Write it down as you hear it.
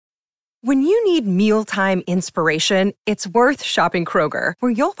When you need mealtime inspiration, it's worth shopping Kroger,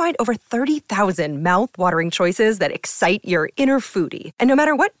 where you'll find over 30,000 mouth-watering choices that excite your inner foodie. And no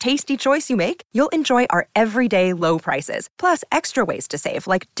matter what tasty choice you make, you'll enjoy our everyday low prices, plus extra ways to save,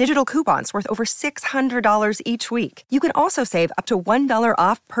 like digital coupons worth over $600 each week. You can also save up to $1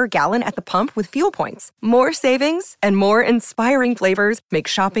 off per gallon at the pump with fuel points. More savings and more inspiring flavors make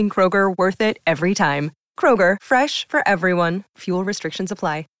shopping Kroger worth it every time. Kroger, fresh for everyone. Fuel restrictions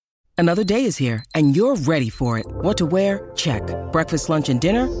apply. Another day is here, and you're ready for it. What to wear? Check. Breakfast, lunch, and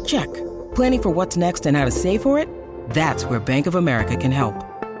dinner? Check. Planning for what's next and how to save for it? That's where Bank of America can help.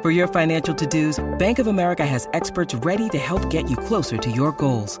 For your financial to-dos, Bank of America has experts ready to help get you closer to your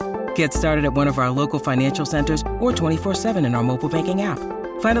goals. Get started at one of our local financial centers or 24/7 in our mobile banking app.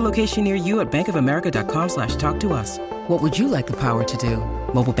 Find a location near you at bankofamerica.com/talktous. What would you like the power to do?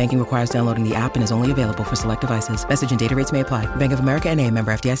 Mobile banking requires downloading the app and is only available for select devices. Message and data rates may apply. Bank of America N.A.,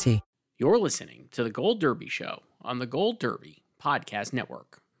 member FDIC. You're listening to The Gold Derby Show on the Gold Derby Podcast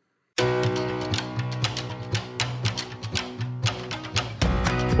Network.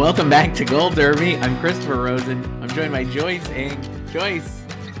 Welcome back to Gold Derby. I'm Christopher Rosen. I'm joined by Joyce Ng. Joyce,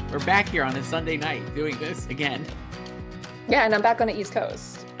 we're back here on a Sunday night doing this again. Yeah, and I'm back on the East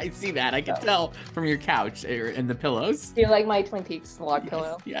Coast. I see that. I can tell from your couch and the pillows. Do you like my Twin Peaks log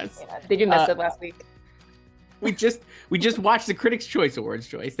pillow? Yes. Yeah. Did you miss it last week? We just watched the Critics' Choice Awards,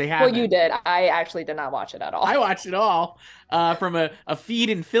 Joyce. They have. Well, you did. I actually did not watch it at all. I watched it all from a feed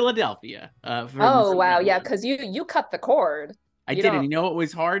in Philadelphia. Oh wow, yeah, because you cut the cord. I did, and you know what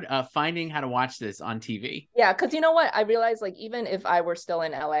was hard? Finding how to watch this on TV. Yeah, because you know what? I realized, like, even if I were still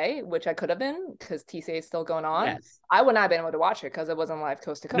in LA, which I could have been, because TCA is still going on, yes, I would not have been able to watch it because it wasn't live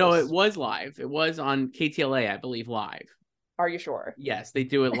coast to coast. No, it was live. It was on KTLA, I believe, live. Are you sure? Yes, they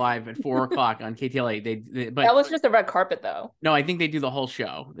do it live at 4 o'clock on KTLA. But that was just a red carpet, though. No, I think they do the whole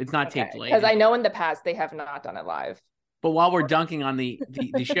show. It's not taped late. Because I know in the past they have not done it live. But while we're dunking on the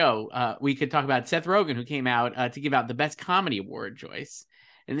show, we could talk about Seth Rogen, who came out to give out the Best Comedy Award, Joyce.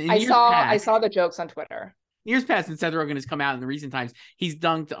 And I saw the jokes on Twitter. Years past since Seth Rogen has come out in the recent times, he's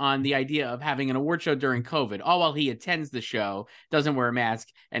dunked on the idea of having an award show during COVID, all while he attends the show, doesn't wear a mask,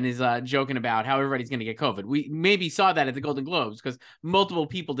 and is joking about how everybody's going to get COVID. We maybe saw that at the Golden Globes because multiple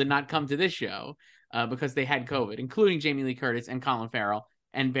people did not come to this show because they had COVID, including Jamie Lee Curtis and Colin Farrell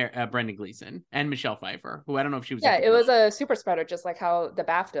and Brendan Gleeson and Michelle Pfeiffer, who I don't know if she was. Yeah, it was a super spreader, just like how the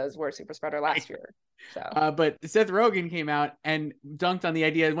BAFTAs were a super spreader last year. So, but Seth Rogen came out and dunked on the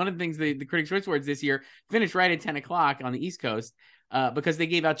idea. One of the things the Critics' Choice Awards this year finished right at 10 o'clock on the East Coast because they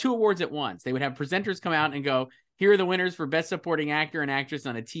gave out 2 awards at once. They would have presenters come out and go, "Here are the winners for Best Supporting Actor and Actress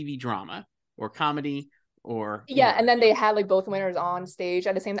on a TV Drama or Comedy." Or and then they had like both winners on stage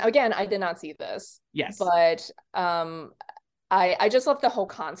at the same time. Again, I did not see this. Yes, but I just love the whole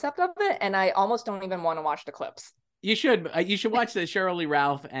concept of it, and I almost don't even want to watch the clips. You should watch the Cheryl Lee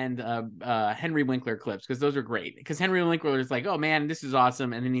Ralph and Henry Winkler clips because those are great. Because Henry Winkler is like, "Oh man, this is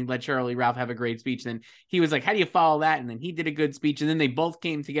awesome," and then he let Cheryl Lee Ralph have a great speech. Then he was like, "How do you follow that?" And then he did a good speech, and then they both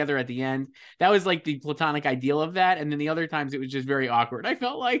came together at the end. That was like the platonic ideal of that. And then the other times it was just very awkward, I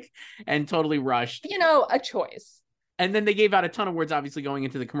felt like, and totally rushed. You know, a choice. And then they gave out a ton of awards, obviously going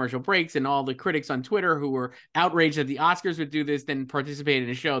into the commercial breaks, and all the critics on Twitter who were outraged that the Oscars would do this, then participated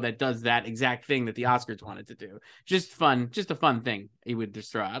in a show that does that exact thing that the Oscars wanted to do. Just a fun thing he would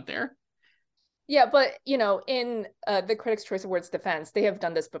just throw out there. Yeah, but you know, in the Critics' Choice Awards defense, they have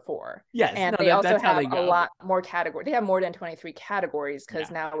done this before. Yes, and they also have a lot more categories. They have more than 23 categories because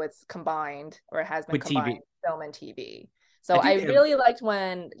now it's combined, or it has been with combined, TV. film and TV. So I really liked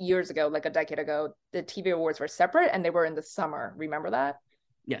when years ago, like a decade ago, the TV awards were separate and they were in the summer. Remember that?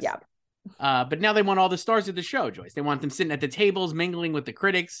 Yes. Yeah. But now they want all the stars of the show, Joyce. They want them sitting at the tables, mingling with the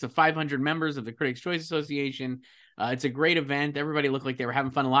critics, the 500 members of the Critics' Choice Association. It's a great event. Everybody looked like they were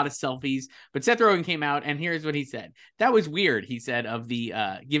having fun, a lot of selfies. But Seth Rogen came out, and here's what he said. "That was weird," he said, of the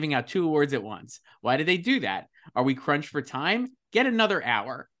giving out 2 awards at once. "Why did they do that? Are we crunched for time? Get another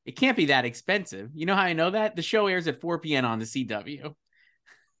hour. It can't be that expensive. You know how I know that? The show airs at 4 p.m. on the CW.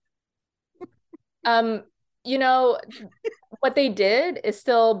 You know, what they did is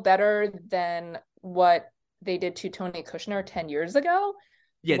still better than what they did to Tony Kushner 10 years ago.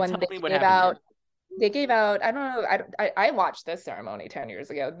 Yeah, when they gave out, I don't know, I watched this ceremony 10 years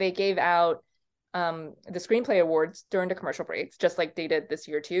ago. They gave out the screenplay awards during the commercial breaks, just like they did this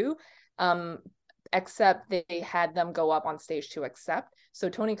year too. Except they had them go up on stage to accept. So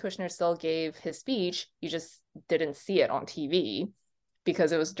Tony Kushner still gave his speech. You just didn't see it on TV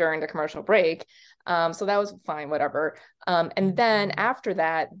because it was during the commercial break. So that was fine, whatever. And then after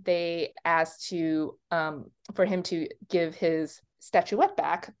that, they asked for him to give his statuette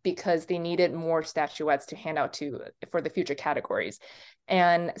back because they needed more statuettes to hand out for the future categories.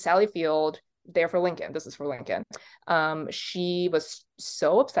 And Sally Field, there for Lincoln, this is for Lincoln, she was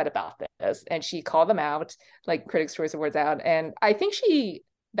so upset about this, and she called them out, like Critics' Choice Awards out, and I think she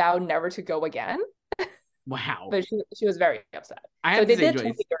vowed never to go again. Wow. But she was very upset. I have to say,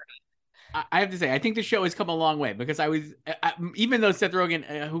 Joyce, I have to say, I think the show has come a long way, because even though Seth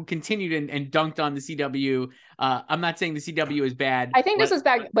Rogen, who continued and dunked on the CW, I'm not saying the CW is bad. I think this was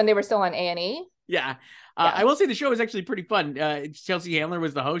back when they were still on A&E. Yeah. I will say the show was actually pretty fun. Chelsea Handler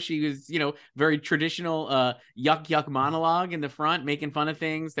was the host. She was, very traditional yuck monologue in the front, making fun of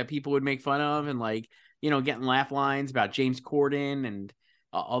things that people would make fun of, and like, getting laugh lines about James Corden and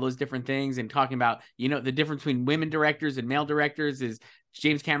all those different things, and talking about, the difference between women directors and male directors is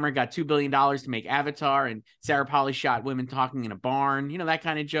James Cameron got $2 billion to make Avatar, and Sarah Polley shot women talking in a barn, that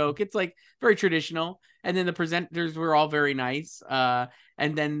kind of joke. It's like very traditional. And then the presenters were all very nice. And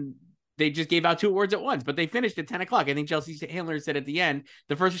then they just gave out 2 awards at once, but they finished at 10 o'clock. I think Chelsea Handler said at the end,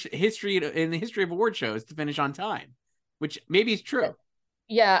 the first in the history of award shows to finish on time, which maybe is true.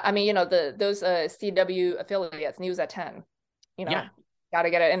 Yeah. I mean, those CW affiliates, news at 10, yeah. Got to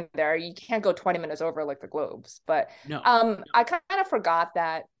get it in there. You can't go 20 minutes over like the Globes. But no. I kind of forgot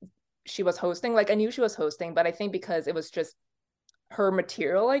that she was hosting. Like, I knew she was hosting, but I think because it was just her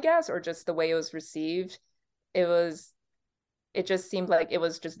material, I guess, or just the way it was received, it just seemed like it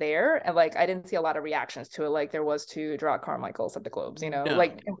was just there. And like, I didn't see a lot of reactions to it, like there was to Gerard Carmichael's at the Globes, No.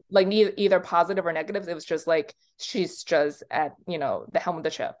 like either positive or negative. It was just like, she's just at, the helm of the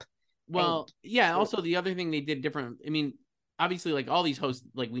ship. Well, yeah. Also, the other thing they did different, I mean, obviously, like all these hosts,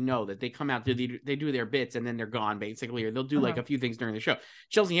 like we know that they come out, they do their bits and then they're gone basically, or they'll do like a few things during the show.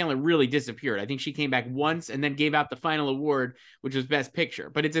 Chelsea Handler really disappeared. I think she came back once and then gave out the final award, which was Best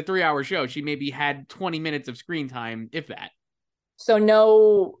Picture. But it's a 3-hour show. She maybe had 20 minutes of screen time, if that. So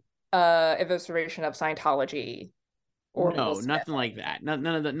no evisceration of Scientology. Or no, nothing like that. None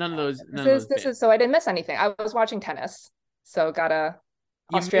of those. This is so I didn't miss anything. I was watching tennis, so got a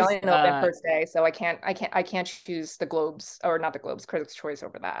Australian Open first day, so I can't choose the Globes, or not the Globes, Critics' Choice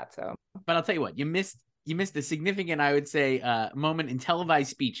over that. So, but I'll tell you what, you missed a significant, I would say, moment in televised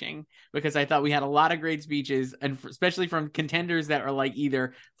speeching, because I thought we had a lot of great speeches, and especially from contenders that are like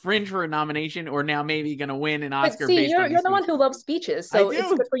either fringe for a nomination or now maybe going to win an Oscar. But see, you're the one who loves speeches, so it's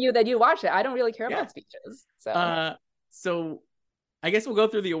good for you that you watch it. I don't really care about speeches, so. So I guess we'll go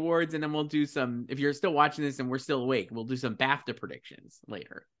through the awards, and then we'll do some, if you're still watching this and we're still awake, we'll do some BAFTA predictions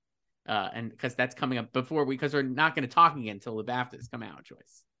later. And because that's coming up because we're not going to talk again until the BAFTAs come out, Joyce.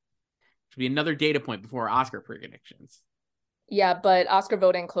 Which will be another data point before Oscar predictions. Yeah, but Oscar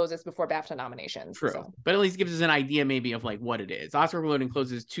voting closes before BAFTA nominations. True. So. But at least gives us an idea maybe of like what it is. Oscar voting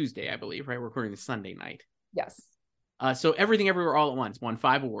closes Tuesday, I believe, right? We're recording this Sunday night. Yes. So Everything Everywhere All at Once won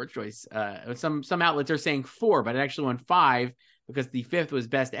 5 awards, Joyce. Some outlets are saying 4, but it actually won 5 because the 5th was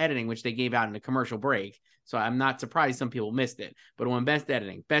Best Editing, which they gave out in a commercial break. So I'm not surprised some people missed it. But it won Best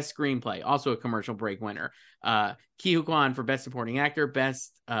Editing, Best Screenplay, also a commercial break winner. Ki Hu Kwan for Best Supporting Actor,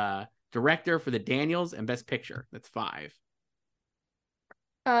 Best Director for the Daniels, and Best Picture. That's 5.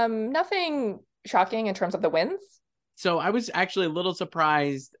 Nothing shocking in terms of the wins. So I was actually a little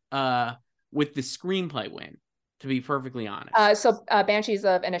surprised with the screenplay win, to be perfectly honest. So Banshees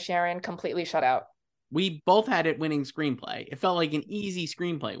of Inisherin completely shut out. We both had it winning screenplay. It felt like an easy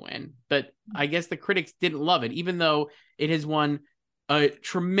screenplay win, but I guess the critics didn't love it, even though it has won a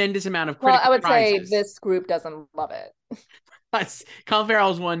tremendous amount of critical prizes. Well, I would say this group doesn't love it. Colin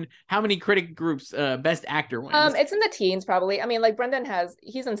Farrell's won how many critic groups Best Actor wins? It's in the teens probably. I mean, like Brendan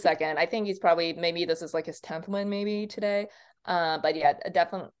he's in second. I think he's probably, maybe this is like his 10th win maybe today. But yeah,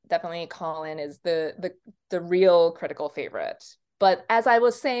 definitely Colin is the real critical favorite. But as I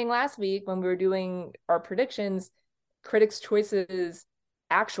was saying last week when we were doing our predictions, Critics' Choice's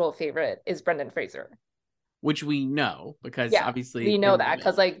actual favorite is Brendan Fraser. Which we know, because obviously we know that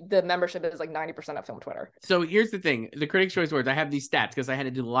because like the membership is like 90% of Film Twitter. So here's the thing, the Critics' Choice Awards, I have these stats because I had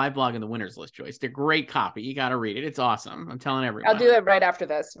to do the live blog and the winners list, Joyce. They're great copy. You got to read it. It's awesome. I'm telling everyone. I'll do it right after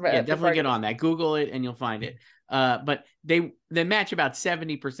this. Yeah, definitely get on that. Google it and you'll find it. But they match about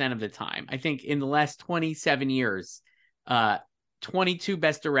 70% of the time. I think in the last 27 years, 22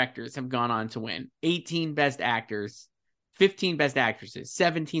 best directors have gone on to win, 18 best actors, 15 best actresses,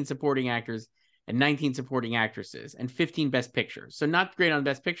 17 supporting actors, and 19 supporting actresses, and 15 best pictures. So not great on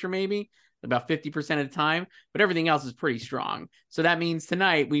best picture, maybe about 50% of the time, but everything else is pretty strong. So that means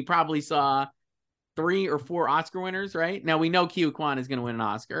tonight we probably saw 3 or 4 Oscar winners, right? Now we know Ki Hu Kwan is going to win an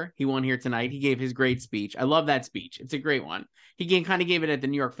Oscar. He won here tonight. He gave his great speech. I love that speech. It's a great one. He kind of gave it at the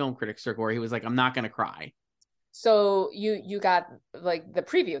New York Film Critics Circle where he was like, I'm not going to cry. So you got like the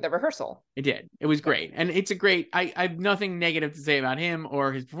preview, the rehearsal. It did. It was great. And it's a great, I have nothing negative to say about him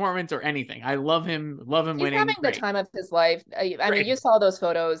or his performance or anything. I love him He's winning. having the time of his life. I mean, you saw those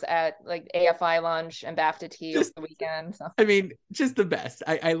photos at like AFI lunch and BAFTA tea over the weekend. So. I mean, just the best.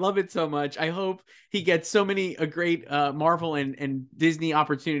 I love it so much. I hope he gets so many great Marvel and Disney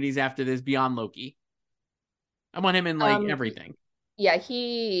opportunities after this beyond Loki. I want him in like everything. Yeah,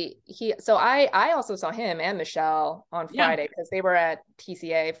 so I also saw him and Michelle on Friday because they were at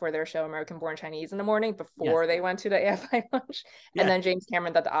TCA for their show American Born Chinese in the morning before they went to the AFI lunch. And then James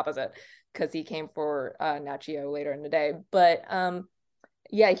Cameron did the opposite because he came for Nat Geo later in the day. But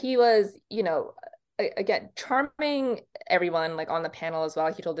he was, again, charming everyone like on the panel as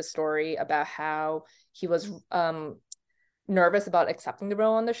well. He told this story about how he was nervous about accepting the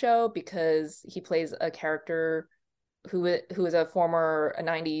role on the show because he plays a character who is a former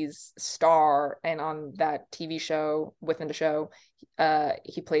 90s star, and on that TV show within the show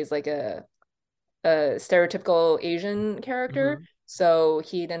he plays like a stereotypical Asian character. So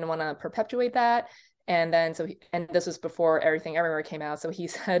he didn't want to perpetuate that, and then and this was before Everything Everywhere came out, so he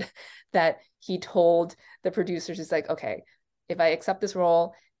said that he told the producers, he's like, okay, if I accept this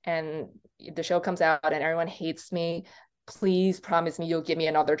role and the show comes out and everyone hates me, please promise me you'll give me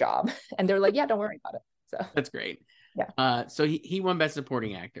another job. And they're like, yeah, don't worry about it. So that's great. Yeah. So he won Best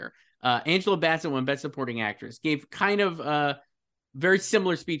Supporting Actor. Angela Bassett won Best Supporting Actress. Gave kind of a very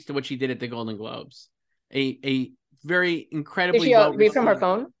similar speech to what she did at the Golden Globes. A very incredibly. Did she read from her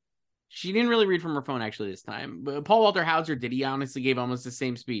phone? She didn't really read from her phone actually this time. But Paul Walter Hauser did. He honestly gave almost the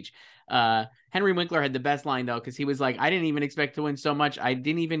same speech. Henry Winkler had the best line though, because he was like, "I didn't even expect to win so much. I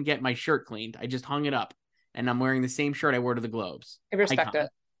didn't even get my shirt cleaned. I just hung it up, and I'm wearing the same shirt I wore to the Globes." I respect it.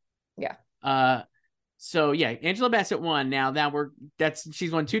 Yeah. So yeah, Angela Bassett won. Now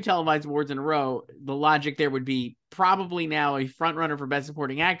she's won 2 televised awards in a row. The logic there would be probably now a front runner for Best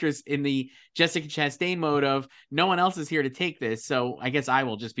Supporting Actress in the Jessica Chastain mode of no one else is here to take this, so I guess I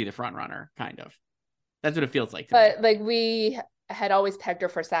will just be the front runner. Kind of, that's what it feels like. But like we had always pegged her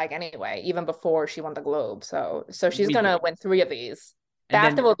for SAG anyway, even before she won the Globe. So she's gonna win 3 of these.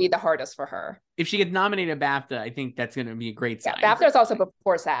 BAFTA will be the hardest for her. If she gets nominated BAFTA, I think that's going to be a great sign. BAFTA is also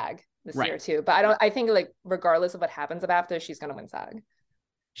before SAG this year too, but I think like regardless of what happens at BAFTA, she's going to win SAG.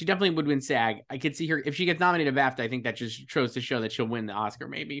 She definitely would win SAG. I could see her if she gets nominated BAFTA. I think that just shows to show that she'll win the Oscar,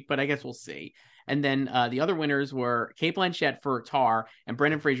 maybe. But I guess we'll see. And then the other winners were Cate Blanchett for Tar and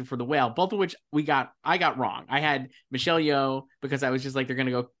Brendan Fraser for The Whale, both of which I got wrong. I had Michelle Yeoh because I was just like, they're going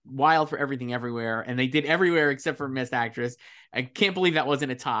to go wild for Everything Everywhere, and they did everywhere except for Best Actress. I can't believe that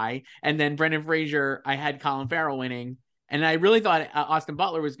wasn't a tie. And then Brendan Fraser, I had Colin Farrell winning. And I really thought Austin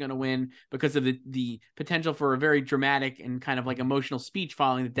Butler was going to win because of the potential for a very dramatic and kind of like emotional speech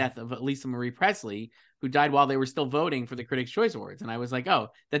following the death of Lisa Marie Presley, who died while they were still voting for the Critics' Choice Awards. And I was like, oh,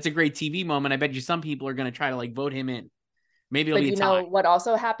 that's a great TV moment. I bet you some people are going to try to like vote him in. Maybe it'll be a tie. But you know what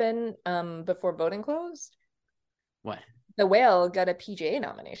also happened before voting closed? What? The Whale got a PGA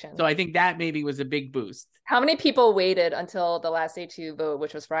nomination. So I think that maybe was a big boost. How many people waited until the last day to vote,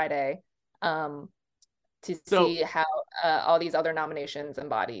 which was Friday, to see how all these other nominations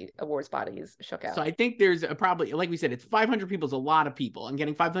and awards bodies shook out? So I think there's probably, like we said, it's 500 people is a lot of people, and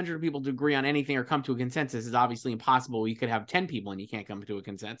getting 500 people to agree on anything or come to a consensus is obviously impossible. You could have 10 people and you can't come to a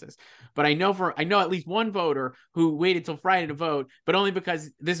consensus. But I know at least one voter who waited till Friday to vote, but only because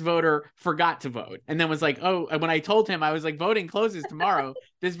this voter forgot to vote and then was like, oh, when I told him, I was like, voting closes tomorrow.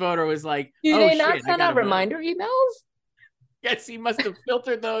 This voter was like, do they not send out reminder emails? Yes, he must have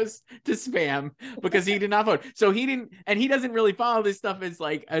filtered those to spam because he did not vote. So he didn't, and he doesn't really follow this stuff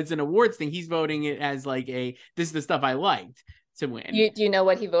as an awards thing. He's voting it as like this is the stuff I liked to win. Do you know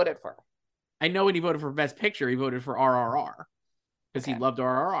what he voted for? I know when he voted for Best Picture, he voted for RRR because he loved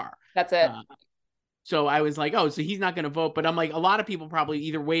RRR. That's it. So I was like, oh, so he's not going to vote. But I'm like, a lot of people probably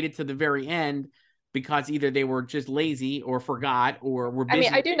either waited to the very end because either they were just lazy or forgot or were busy. I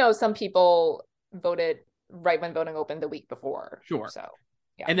mean, I do know some people voted right when voting opened the week before. Sure. So,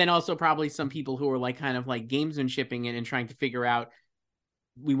 yeah. And then also probably some people who are like kind of like gamesmanshipping it and trying to figure out,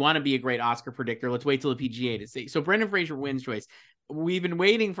 we want to be a great Oscar predictor. Let's wait till the PGA to see. So Brendan Fraser wins choice. We've been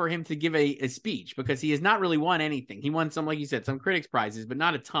waiting for him to give a speech because he has not really won anything. He won some, like you said, some critics prizes, but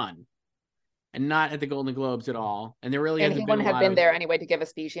not a ton. And not at the Golden Globes at all. And there really hasn't been he wouldn't have been there anyway to give a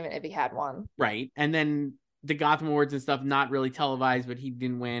speech, even if he had one. Right. And then the Gotham Awards and stuff, not really televised, but he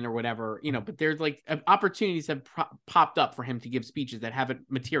didn't win or whatever, but there's like opportunities have popped up for him to give speeches that haven't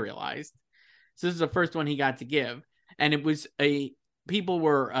materialized. So this is the first one he got to give. And it was people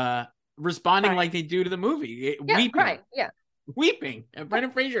were responding like they do to the movie. Yeah, right. Yeah. weeping at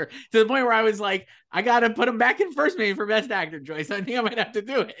Brendan Fraser to the point where I was like, I gotta put him back in first maybe for Best Actor, Joyce. I think I might have to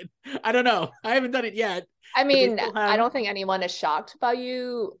do it. I don't know. I haven't done it yet. I mean, I don't think anyone is shocked by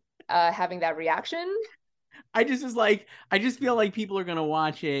you having that reaction. I just was like, I just feel like people are gonna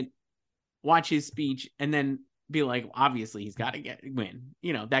watch his speech, and then be like, obviously he's got to win.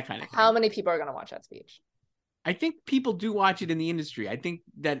 You know, that kind of thing. How many people are gonna watch that speech? I think people do watch it in the industry. I think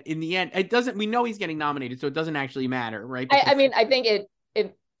that in the end, it doesn't. We know he's getting nominated, so it doesn't actually matter, right? I mean, I think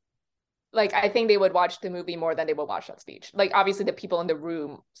it like I think they would watch the movie more than they would watch that speech. Like obviously, the people in the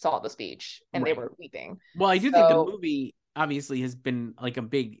room saw the speech and they were weeping. Well, I do think the movie obviously has been like a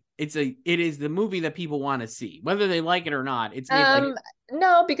big. It is the movie that people want to see, whether they like it or not. It's made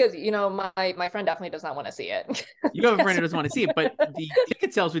no, because my friend definitely does not want to see it. You have a friend who doesn't want to see it, but the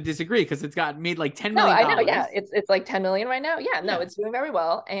ticket sales would disagree because it's got made like $10 million. No, I know, yeah, it's like 10 million right now. Yeah, no, it's doing very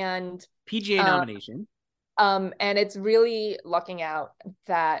well, and PGA nomination. And it's really lucking out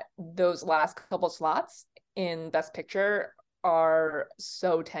that those last couple slots in Best Picture are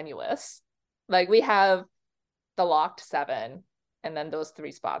so tenuous. Like we have the locked 7, and then those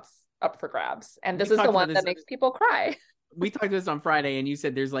 3 spots up for grabs, and this is the one that makes people cry. We talked about this on Friday, and you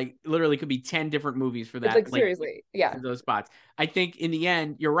said there's like literally could be 10 different movies for that. It's like seriously, yeah. For those spots. I think in the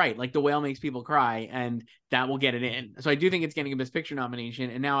end, you're right. Like The Whale makes people cry, and that will get it in. So I do think it's getting a Best Picture nomination.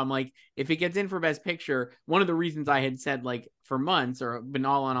 And now I'm like, if it gets in for Best Picture, one of the reasons I had said like for months or been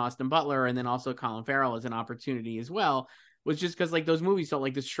all on Austin Butler and then also Colin Farrell as an opportunity as well was just because like those movies felt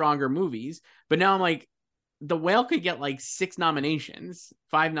like the stronger movies. But now I'm like, The Whale could get like 5 nominations,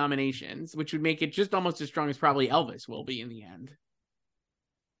 which would make it just almost as strong as probably Elvis will be in the end.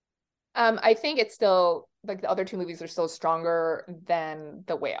 I think it's still like the other 2 movies are still stronger than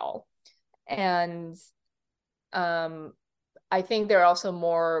The Whale. And I think they're also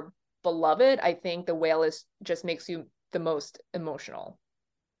more beloved. I think The Whale just makes you the most emotional.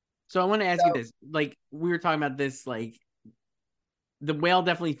 So I want to ask you this, like we were talking about this, like The Whale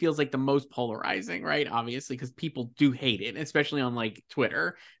definitely feels like the most polarizing, right? Obviously, because people do hate it, especially on like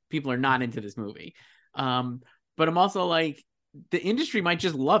Twitter. People are not into this movie. But I'm also like, the industry might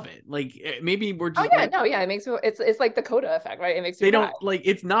just love it. Like maybe we're just. It makes it's like the Coda effect, right? It makes you. They don't like.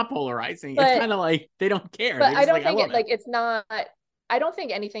 It's not polarizing. It's kind of like they don't care. But I don't think it's not. I don't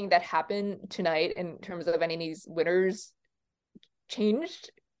think anything that happened tonight in terms of any of these winners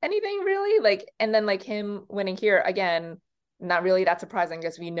changed anything really. Like, and then like him winning here again. Not really that surprising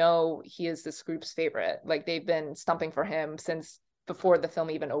because we know he is this group's favorite. Like they've been stumping for him since before the film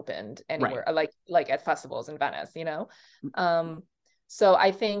even opened anywhere, right. like at festivals in Venice, you know? So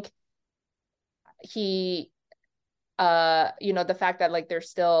I think he, the fact that like they're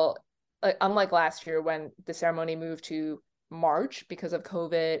still, like, unlike last year when the ceremony moved to March because of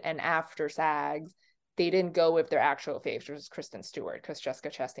COVID and after SAGs, they didn't go with their actual faves, which was Kristen Stewart, because Jessica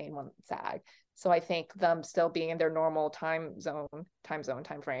Chastain won SAG. So I think them still being in their normal time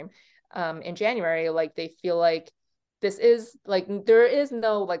frame in January, like they feel like this is like there is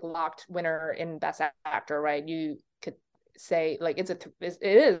no like locked winner in Best Actor, right? You could say like it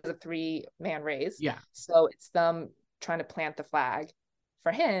is a 3-man race. Yeah. So it's them trying to plant the flag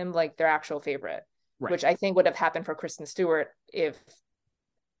for him, like their actual favorite, right. Which I think would have happened for Kristen Stewart if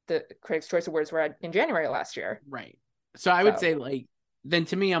the Critics' Choice Awards were in January last year. Right. So I would say like, then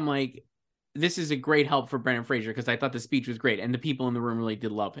to me, I'm like, this is a great help for Brendan Fraser because I thought the speech was great and the people in the room really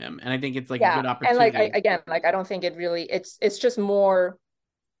did love him. And I think it's like a good opportunity. And like, I don't think it really, it's just more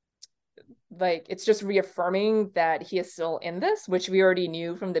like, it's just reaffirming that he is still in this, which we already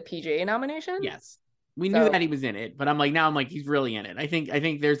knew from the PGA nomination. Yes. We knew that he was in it, but I'm like, now I'm like, he's really in it. I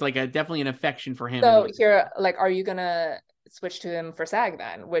think there's like definitely an affection for him. So here, like, are you going to switch to him for SAG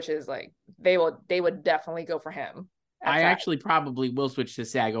then? Which is like, they would definitely go for him. I actually probably will switch to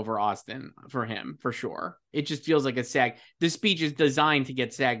SAG over Austin for him, for sure. It just feels like a SAG. This speech is designed to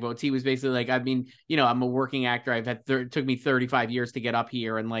get SAG votes. He was basically like, I mean, I'm a working actor. It took me 35 years to get up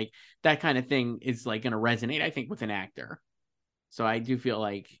here. And like that kind of thing is like going to resonate, I think, with an actor. So I do feel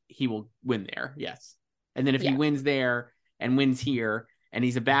like he will win there. Yes. And then if he wins there and wins here and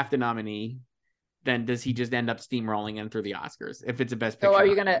he's a BAFTA nominee, then does he just end up steamrolling in through the Oscars if it's a Best Picture? So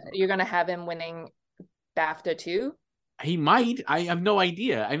you're gonna have him winning BAFTA too? He might. I have no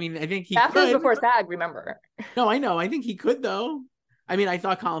idea. I mean, I think he BAFTA's could. before SAG, remember? No, I know. I think he could though. I mean, I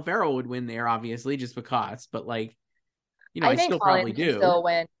thought Colin Farrell would win there, obviously, just because. But like, I still probably do. Still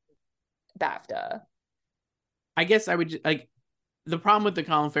win BAFTA. I guess I would like the problem with the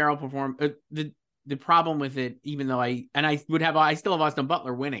Colin Farrell the problem with it, even though I still have Austin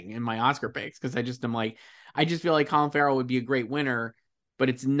Butler winning in my Oscar picks because I just feel like Colin Farrell would be a great winner. but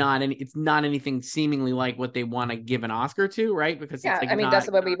it's not anything seemingly like what they want to give an Oscar to, right? Because it's like, I mean, not,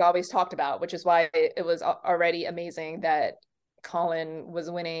 that's what we've always talked about, which is why it was already amazing that Colin was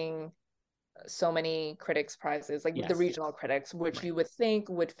winning so many critics prizes, like the regional critics, which you would think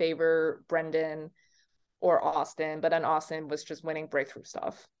would favor Brendan or Austin, but then Austin was just winning breakthrough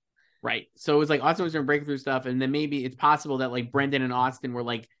stuff. Right. So it was like Austin was doing breakthrough stuff, and then maybe it's possible that like Brendan and Austin were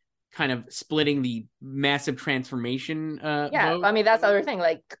like kind of splitting the massive transformation vote. I mean, that's the other thing.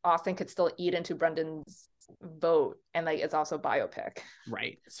 Like Austin could still eat into Brendan's vote, and like it's also biopic.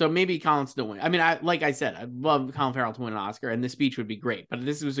 Right. So maybe Colin still win. I mean, like I said, I'd love Colin Farrell to win an Oscar, and the speech would be great. But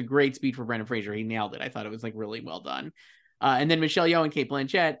this was a great speech for Brendan Fraser. He nailed it. I thought it was like really well done. And then Michelle Yeoh and Cate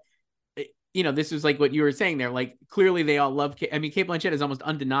Blanchett. This was like what you were saying there. Like clearly they all love. Cate Blanchett is almost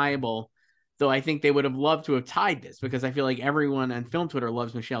undeniable. Though I think they would have loved to have tied this because I feel like everyone on film Twitter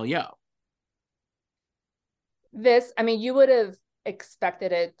loves Michelle Yeoh. You would have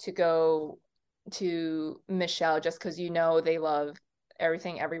expected it to go to Michelle just because they love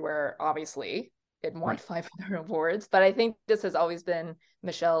Everything Everywhere, obviously. It won 5 other awards, but I think this has always been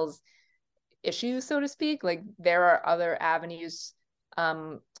Michelle's issue, so to speak. Like there are other avenues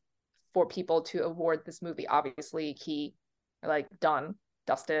for people to award this movie. Obviously,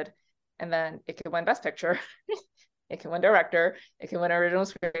 dusted. And then it can win Best Picture. It can win Director. It can win Original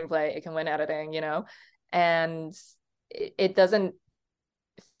Screenplay. It can win Editing, And it doesn't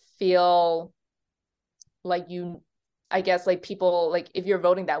feel like I guess like people, like if you're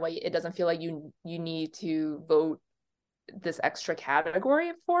voting that way, it doesn't feel like you need to vote this extra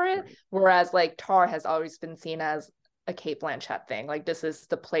category for it. Right. Whereas like Tar has always been seen as a Cate Blanchett thing. Like this is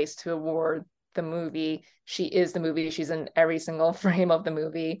the place to award the movie. She is the movie. She's in every single frame of the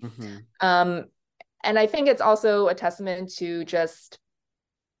movie. And I think it's also a testament to just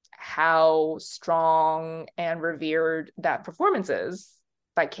how strong and revered that performance is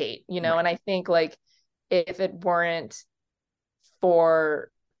by Cate, right. And I think like if it weren't for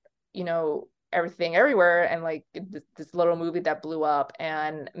Everything Everywhere and like this little movie that blew up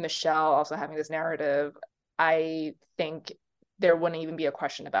and Michelle also having this narrative, I think there wouldn't even be a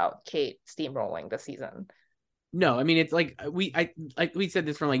question about Cate steamrolling this season. No, I mean, it's like we said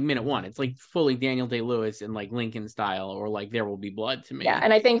this from like minute one. It's like fully Daniel Day-Lewis in like Lincoln style or like There Will Be Blood to me. Yeah,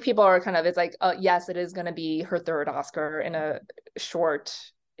 and I think people are it's like, yes, it is going to be her third Oscar in a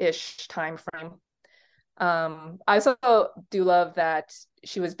short-ish time frame. I also do love that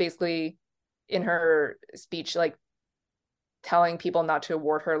she was basically in her speech like telling people not to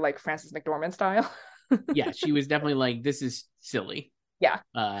award her like Frances McDormand style. Yeah, she was definitely like, this is silly. Yeah.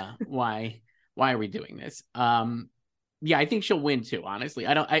 Why are we doing this? Yeah, I think she'll win too, honestly.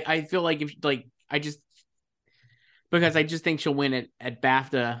 I feel like I just think she'll win it at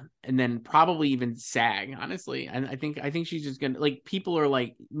BAFTA and then probably even SAG, honestly. And I think she's just gonna, like, people are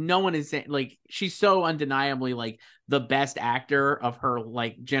like, no one is saying, like, she's so undeniably like the best actor of her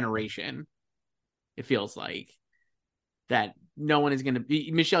like generation. It feels like that no one is going to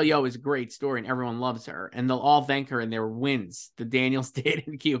be. Michelle Yeoh is a great story and everyone loves her and they'll all thank her in their wins. The Daniels did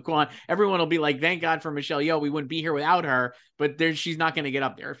and Keo Kwan. Everyone will be like, thank God for Michelle Yeoh. We wouldn't be here without her, but she's not going to get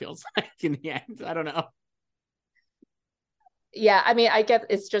up there. It feels like in the end. I don't know. Yeah. I mean, I get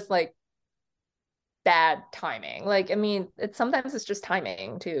it's just like bad timing. Like, I mean, sometimes it's just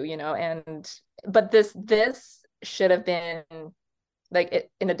timing too, but this should have been like,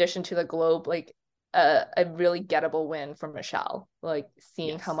 in addition to the Globe, like, a really gettable win for Michelle, like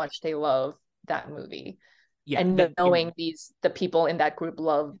seeing how much they love that movie, and knowing the people in that group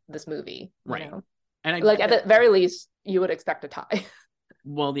love this movie, right? And at the very least, you would expect a tie.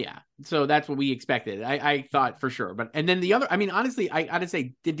 Well, yeah. So that's what we expected. I thought for sure, and then the other. I mean, honestly, I gotta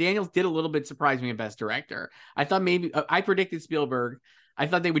say, Daniels did a little bit surprise me at Best Director. I thought maybe I predicted Spielberg. I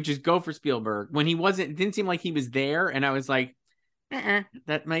thought they would just go for Spielberg when he wasn't. It didn't seem like he was there, and I was like,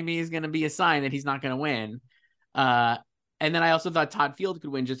 that maybe is going to be a sign that he's not going to win. And then I also thought Todd Field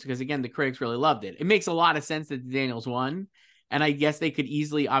could win just because, again, the critics really loved it. It makes a lot of sense that Daniels won. And I guess they could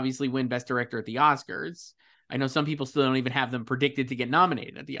easily, obviously, win Best Director at the Oscars. I know some people still don't even have them predicted to get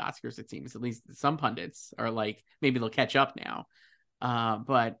nominated at the Oscars, it seems. At least some pundits are like, maybe they'll catch up now.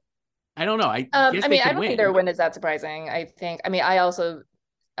 But I don't know. I don't think their win is that surprising. I also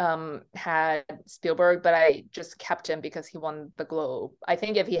had Spielberg, but I just kept him because he won the Globe. I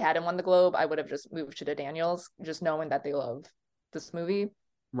think if he hadn't won the Globe, I would have just moved to the Daniels, just knowing that they love this movie.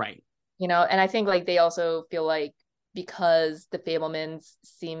 Right. And I think like they also feel like because The Fabelmans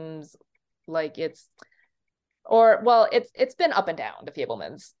seems like it's been up and down, The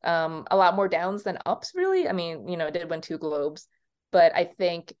Fabelmans. A lot more downs than ups, really. I mean, it did win 2 Globes, but I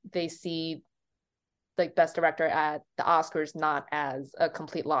think they see like best director at the Oscars not as a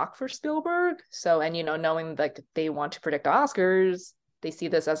complete lock for Spielberg. So, and knowing like they want to predict Oscars, they see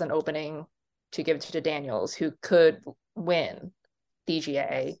this as an opening to give to Daniels, who could win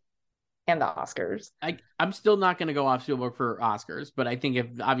DGA and the Oscars. I'm still not going to go off Spielberg for Oscars, but I think if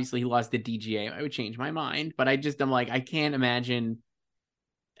obviously he lost the DGA, I would change my mind. But I'm like, I can't imagine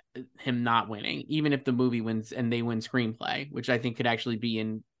him not winning, even if the movie wins and they win screenplay, which I think could actually be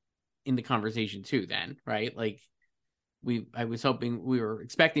in the conversation too. Then, right? Like we were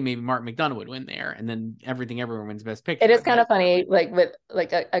expecting maybe Martin McDonagh would win there, and then Everything Everywhere wins Best Picture. It is kind of funny, like with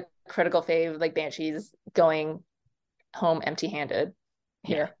like a critical fave like Banshees going home empty-handed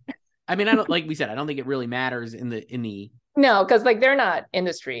here. Yeah. I mean, I don't, like we said, I don't think it really matters in the no, because like they're not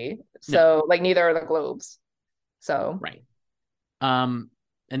industry, so no. Like neither are the Globes, so right.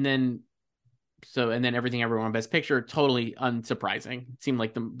 And then Everything Everywhere Best Picture, totally unsurprising. It seemed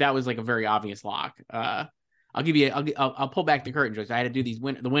like that was like a very obvious lock. I'll pull back the curtain, Joyce. I had to do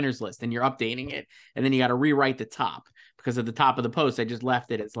the winners list, and you're updating it, and then you got to rewrite the top because at the top of the post I just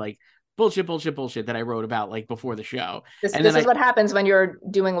left it as like bullshit that I wrote about like before the show. This is what happens when you're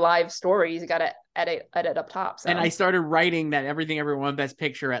doing live stories. You got to edit up top. So. And I started writing that Everything Everywhere Best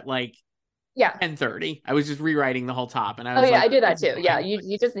Picture at like 10:30. I was just rewriting the whole top, and I was I do that too. Yeah, you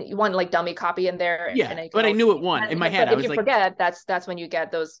want like dummy copy in there. Yeah, but I knew it won in my head. If you forget, that's when you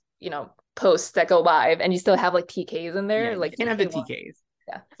get those posts that go live, and you still have like TKs in there. Like you can't have the TKs.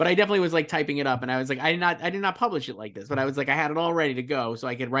 Yeah, but I definitely was like typing it up, and I was like, I did not publish it like this, but I was like, I had it all ready to go, so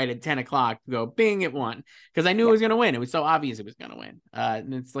I could write at 10 o'clock, go bing, it won, because I knew it was gonna win. It was so obvious it was gonna win.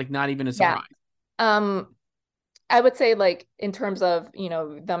 And it's like not even a surprise. Yeah. I would say, like, in terms of,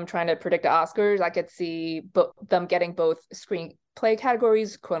 them trying to predict the Oscars, I could see them getting both screenplay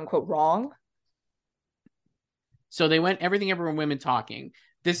categories, quote unquote, wrong. So they went Everything Everyone Women Talking.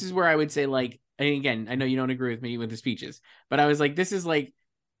 This is where I would say, like, and again, I know you don't agree with me with the speeches, but I was like, this is like,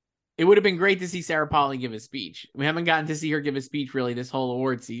 it would have been great to see Sarah Polley give a speech. We haven't gotten to see her give a speech really this whole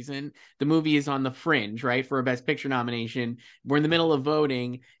award season. The movie is on the fringe, right, for a Best Picture nomination. We're in the middle of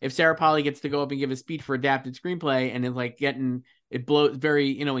voting. If Sarah Polley gets to go up and give a speech for adapted screenplay and it's like it blows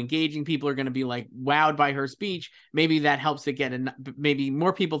very, engaging, people are going to be like wowed by her speech. Maybe that helps it get maybe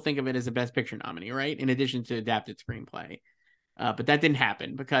more people think of it as a Best Picture nominee, right? In addition to adapted screenplay. But that didn't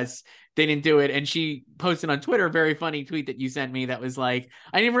happen because they didn't do it. And she posted on Twitter a very funny tweet that you sent me that was like,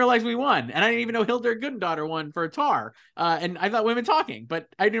 I didn't even realize we won. And I didn't even know Hildur Gudnadottir won for Tar. And I thought Women Talking, but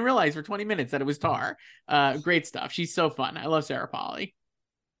I didn't realize for 20 minutes that it was Tar. Great stuff. She's so fun. I love Sarah Polley.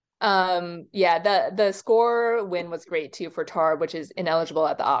 The score win was great too for Tar, which is ineligible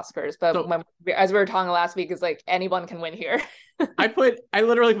at the Oscars. But as we were talking last week, it's like anyone can win here. I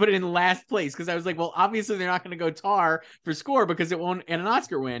literally put it in last place because I was like, well, obviously they're not going to go Tar for score because it won't get an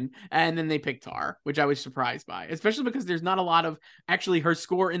Oscar win. And then they picked Tar, which I was surprised by, especially because there's not a lot of actually her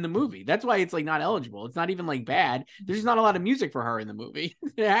score in the movie. That's why it's like not eligible. It's not even like bad. There's just not a lot of music for her in the movie.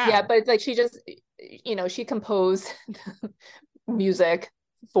 Yeah, but it's like she just, she composed music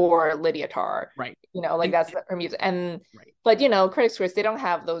for Lydia Tarr, right? That's her music, and right. But Critics' Choice, they don't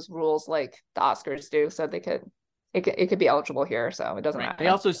have those rules like the Oscars do, so it could be eligible here, so it doesn't matter. They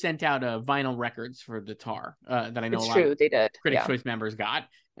also sent out vinyl records for the Tar that I know it's true they did. Critics' Choice members got,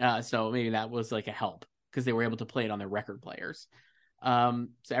 so maybe that was like a help because they were able to play it on their record players. So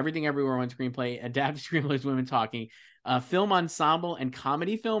Everything Everywhere on screenplay, adapted screenplays, Women Talking, film ensemble and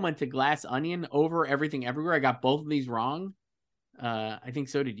comedy film went to Glass Onion over Everything Everywhere. I got both of these wrong. I think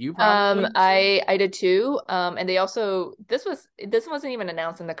so did you probably. I did too. And they also this wasn't even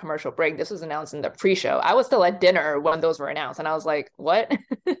announced in the commercial break. This was announced in the pre-show. I was still at dinner when those were announced, and I was like, what?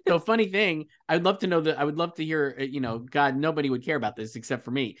 So funny thing, I would love to hear, God, nobody would care about this except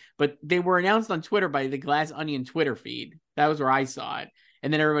for me, but they were announced on Twitter by the Glass Onion Twitter feed. That was where I saw it.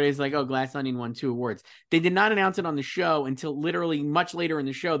 And then everybody's like, oh, Glass Onion won 2 awards. They did not announce it on the show until literally much later in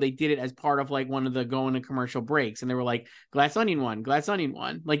the show. They did it as part of like one of the going to commercial breaks. And they were like, Glass Onion won.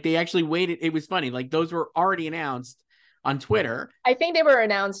 Like they actually waited. It was funny. Like those were already announced on Twitter. I think they were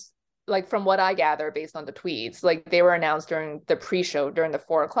announced, like from what I gather based on the tweets, like they were announced during the pre-show during the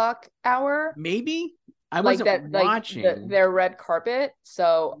 4:00 hour. Maybe. I wasn't watching their red carpet,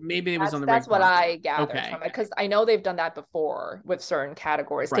 so maybe it was on the that's red what carpet. I gathered from it, because I know they've done that before with certain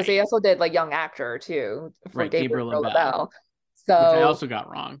categories, because right. They also did like young actor too for right, Gabriel LaBelle. So which I also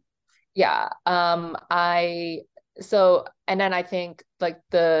got wrong. Yeah, and then I think like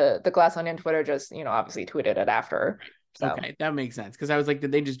the Glass Onion Twitter just obviously tweeted it after. So. Okay, that makes sense, because I was like,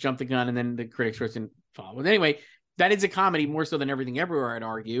 did they just jump the gun and then the Critics' Choice didn't follow? But anyway. That is a comedy more so than Everything Everywhere, I'd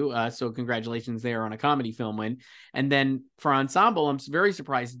argue. So congratulations there on a comedy film win. And then for ensemble, I'm very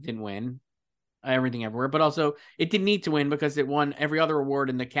surprised it didn't win. Everything Everywhere, but also it didn't need to win because it won every other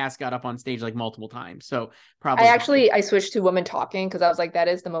award and the cast got up on stage like multiple times. So probably I switched to Women Talking because I was like, that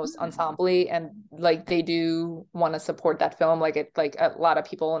is the most ensemble-y, and like they do want to support that film. Like a lot of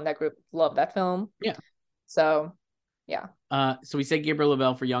people in that group love that film. Yeah. So yeah. So we said Gabriel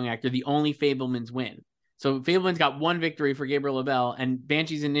LaBelle for Young Actor, the only Fablemans win. So Fablemans got one victory for Gabriel LaBelle, and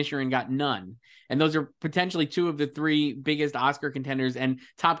Banshees and Inisherin got none. And those are potentially two of the three biggest Oscar contenders. And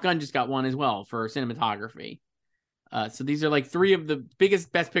Top Gun just got one as well for cinematography. So these are like three of the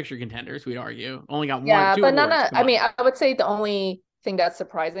biggest Best Picture contenders, we'd argue. Only got one, two but awards. I mean, I would say the only thing that's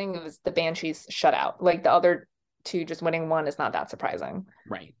surprising was the Banshees shutout. Like the other two just winning one is not that surprising.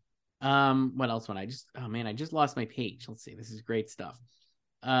 Right. What else would I just lost my page. Let's see. This is great stuff.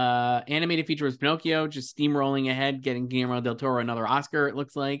 Animated feature was Pinocchio, just steamrolling ahead, getting Guillermo del Toro another Oscar, it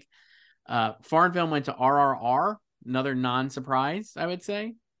looks like. Foreign film went to RRR, another non-surprise, I would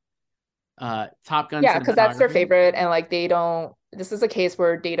say. Top Gun. Yeah, because that's their favorite, and like this is a case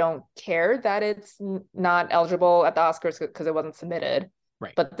where they don't care that it's not eligible at the Oscars because it wasn't submitted.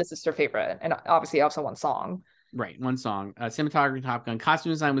 Right. But this is their favorite, and obviously also one song. Right, one song. Cinematography, Top Gun.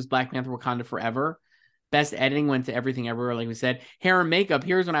 Costume design was Black Panther: Wakanda Forever. Best editing went to Everything Everywhere, like we said. Hair and makeup,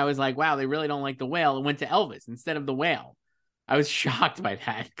 here's when I was like, wow, they really don't like The Whale. It went to Elvis instead of The Whale. I was shocked by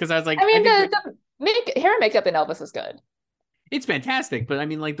that because I was like, I mean, the hair and makeup in Elvis is good. It's fantastic, but I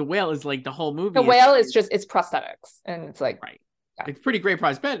mean, like The Whale is like the whole movie. The Whale is just, it's prosthetics, and it's like, right. Yeah. It's pretty great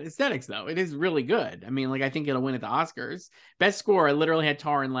prosthetics, though. It is really good. I mean, like, I think it'll win at the Oscars. Best score, I literally had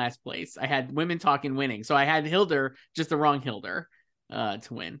Tar in last place. I had Women Talking winning. So I had Hilder, just the wrong Hilder, to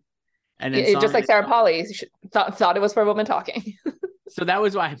win. And then just like Sarah Polley thought it was for Women Talking. So that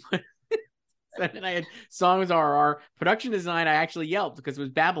was why I put. And then I had Songs RR. Production design, I actually yelped because it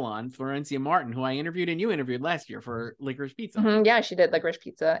was Babylon, Florencia Martin, who I interviewed and you interviewed last year for Licorice Pizza. Mm-hmm, yeah, she did Licorice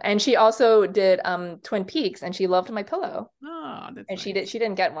Pizza. And she also did Twin Peaks, and she loved My Pillow. Oh, that's and nice. She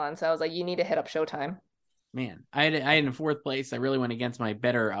didn't get one, so I was like, you need to hit up Showtime. Man, I had in fourth place. I really went against my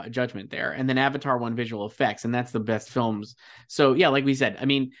better judgment there. And then Avatar won visual effects, and that's the best films. So yeah, like we said, I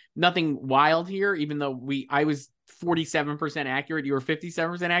mean, nothing wild here, even though I was 47% accurate, you were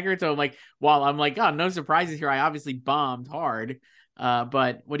 57% accurate. So like, while I'm like, oh, no surprises here, I obviously bombed hard.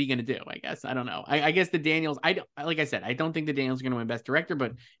 But what are you going to do? I guess, I don't know. I guess the Daniels, like I said, I don't think the Daniels are going to win Best Director,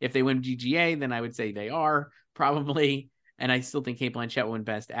 but if they win GGA, then I would say they are probably. And I still think Cate Blanchett will win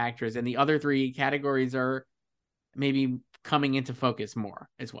Best Actress. And the other three categories are maybe coming into focus more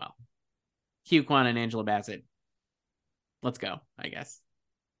as well. Hugh Kwan and Angela Bassett. Let's go, I guess.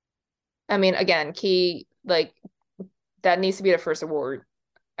 I mean, again, Key, like, that needs to be the first award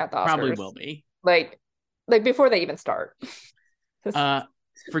at the Oscars. Probably will be. Like before they even start. For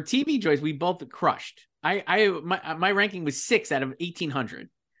TV, Joyce, we both crushed. My ranking was 6 out of 1,800.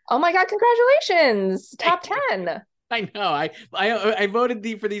 Oh my God, congratulations. Top 10. I know. I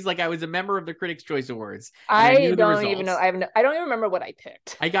voted for these like I was a member of the Critics' Choice Awards. I don't even know. I don't even remember what I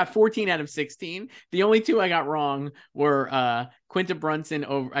picked. I got 14 out of 16. The only two I got wrong were Quinta Brunson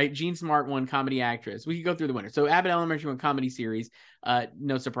over Jean Smart won Comedy Actress. We could go through the winners. So Abbott Elementary won Comedy Series.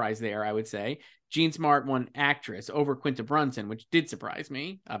 No surprise there, I would say. Jean Smart won Actress over Quinta Brunson, which did surprise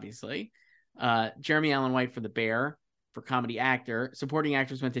me, obviously. Jeremy Allen White for The Bear for Comedy Actor. Supporting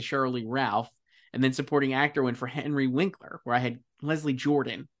Actress went to Sheryl Lee Ralph. And then supporting actor went for Henry Winkler, where I had Leslie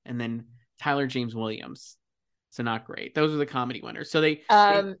Jordan and then Tyler James Williams. So not great. Those are the comedy winners. So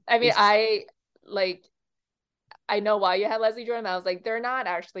I know why you had Leslie Jordan. I was like, they're not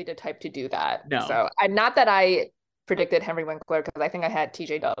actually the type to do that. No. So not that I predicted Henry Winkler, because I think I had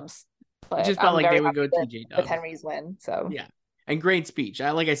TJ Dubs. But it just felt like they would go TJ Dubs with Henry's win. So yeah. And great speech.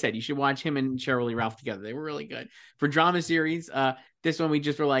 Like I said, you should watch him and Sheryl Lee Ralph together. They were really good. For drama series, this one we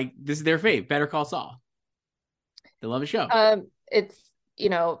just were like, this is their fave. Better Call Saul. They love the show. It's,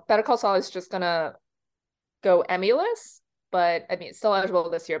 Better Call Saul is just gonna go Emmy-less, but I mean, it's still eligible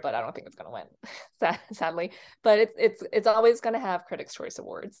this year, but I don't think it's gonna win, sadly. But it's always gonna have Critics' Choice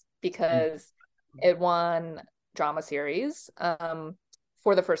Awards because it won drama series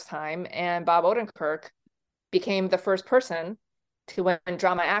for the first time, and Bob Odenkirk became the first person to win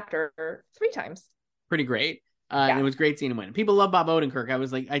drama actor 3 times. Pretty great. And it was great seeing him win. People love Bob Odenkirk. I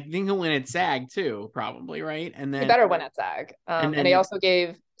was like, I think he'll win at SAG too, probably, right? And then he better win at SAG. And they also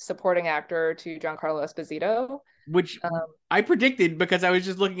gave supporting actor to Giancarlo Esposito, which I predicted because I was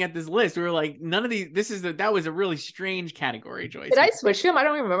just looking at this list. We were like, none of these. That was a really strange category, Joyce. Did I switch to him? I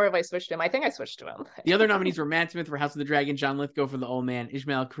don't even remember if I switched to him. I think I switched to him. The other nominees were Matt Smith for House of the Dragon, John Lithgow for The Old Man,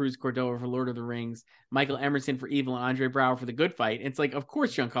 Ishmael Cruz Cordova for Lord of the Rings, Michael Emerson for Evil, and Andre Braugher for The Good Fight. It's like, of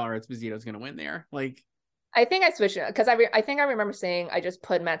course, Giancarlo Esposito is going to win there. Like, I think I switched it because I think I remember saying I just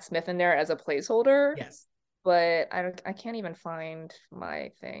put Matt Smith in there as a placeholder. Yes. But I can't even find my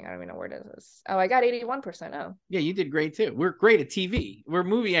thing. I don't even know where it is. Oh, I got 81%. Oh. Yeah, you did great too. We're great at TV. We're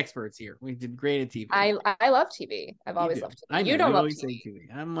movie experts here. We did great at TV. I love TV. I've You always do. loved TV. I know You don't you love always TV. say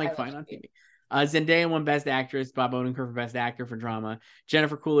TV. I'm like fine on TV. TV. Zendaya won Best Actress. Bob Odenkirk for Best Actor for Drama.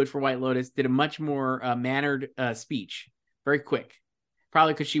 Jennifer Coolidge for White Lotus did a much more mannered speech, very quick.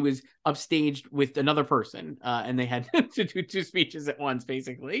 Probably because she was upstaged with another person, and they had to do two speeches at once,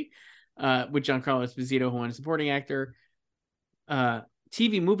 basically. With Giancarlo Esposito, who won Supporting Actor.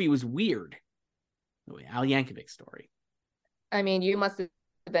 TV movie was weird. Al Yankovic's story. I mean, you must have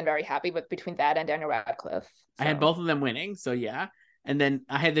been very happy with between that and Daniel Radcliffe. So. I had both of them winning, so yeah. And then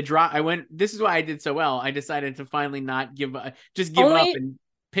I had the drop. This is why I did so well. I decided to finally not give up and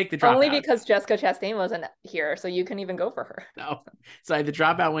pick the dropout. Only because Jessica Chastain wasn't here, so you couldn't even go for her. No. So I had the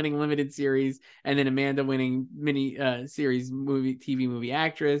Dropout winning limited series, and then Amanda winning mini series TV movie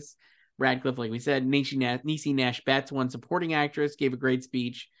actress. Radcliffe, like we said, Niecy Nash Betts won supporting actress, gave a great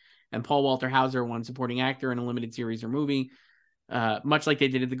speech, and Paul Walter Hauser won supporting actor in a limited series or movie, much like they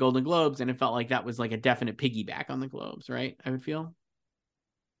did at the Golden Globes, and it felt like that was like a definite piggyback on the Globes, right? I would feel.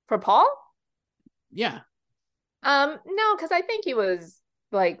 For Paul? Yeah. No, because I think he was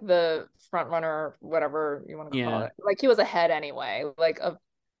like the front runner, whatever you want to call it. Like he was ahead anyway.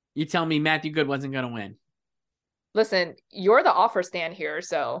 You tell me Matthew Good wasn't going to win. Listen, you're the offer stand here,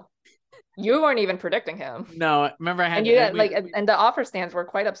 so you weren't even predicting him. No, remember I had and the offer stands were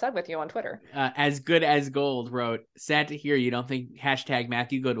quite upset with you on Twitter. As Good as Gold wrote, sad to hear you don't think hashtag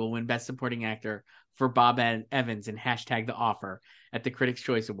Matthew Good will win Best Supporting Actor for Bob Evans and hashtag The Offer at the Critics'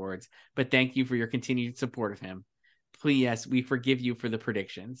 Choice Awards, but thank you for your continued support of him. Please, we forgive you for the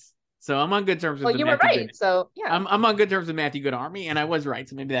predictions. So I'm on good terms with you were right. Good. So yeah, I'm on good terms with Matthew Good Army, and I was right,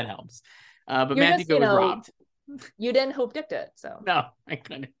 so maybe that helps. But Matthew Good was robbed. You didn't hope dicked it, so no, I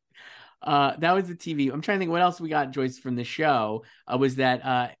couldn't. That was the TV. I'm trying to think what else we got, Joyce, from the show. Was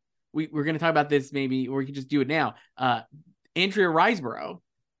that we're going to talk about this maybe, or we can just do it now. Andrea Riseborough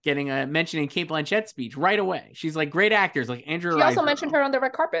getting a mention in Cate Blanchett's speech right away. She's like great actors, like Andrea. She also mentioned her on the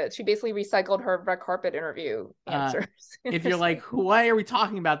red carpet. She basically recycled her red carpet interview answers. If you're like, why are we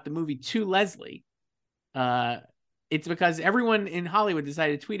talking about the movie To Leslie? It's because everyone in Hollywood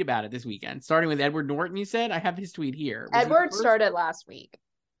decided to tweet about it this weekend, starting with Edward Norton. You said I have his tweet here. Edward started last week.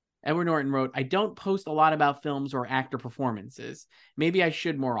 Edward Norton wrote, I don't post a lot about films or actor performances. Maybe I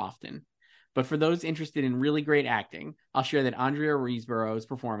should more often. But for those interested in really great acting, I'll share that Andrea Riseborough's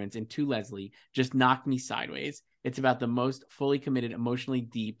performance in To Leslie just knocked me sideways. It's about the most fully committed, emotionally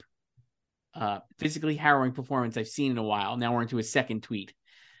deep, physically harrowing performance I've seen in a while. Now we're into his second tweet.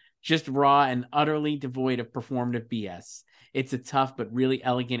 Just raw and utterly devoid of performative BS. It's a tough but really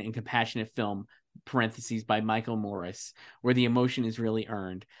elegant and compassionate film, parentheses, by Michael Morris, where the emotion is really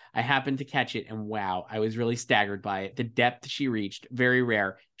earned. I happened to catch it, and wow, I was really staggered by it. The depth she reached, very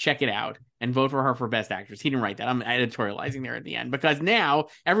rare. Check it out and vote for her for Best Actress. He didn't write that. I'm editorializing there at the end because now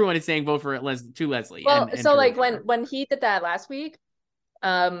everyone is saying vote for To Leslie. Well, and so like when he did that last week,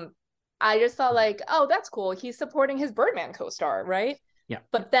 I just thought like, oh, that's cool. He's supporting his Birdman co-star, right? Yeah.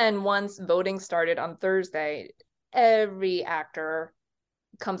 But then once voting started on Thursday, every actor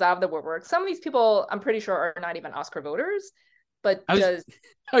comes out of the woodwork. Some of these people, I'm pretty sure, are not even Oscar voters, but I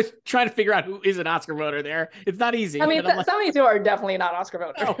was trying to figure out who is an Oscar voter there. It's not easy. I mean, some of these people are definitely not Oscar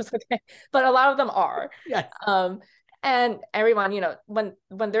voters, okay? But a lot of them are. Yes. And everyone,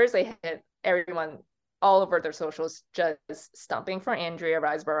 when Thursday hit, everyone all over their socials just stumping for Andrea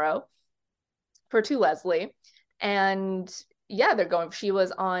Riseborough, for To Leslie, and yeah, they're going. She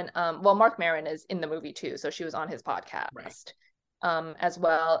was on. Mark Maron is in the movie too, so she was on his podcast. Right. As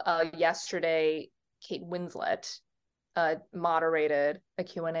well. Yesterday, Kate Winslet moderated a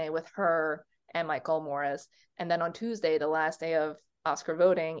Q&A with her and Michael Morris. And then on Tuesday, the last day of Oscar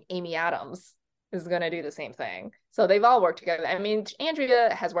voting, Amy Adams is going to do the same thing. So they've all worked together. I mean,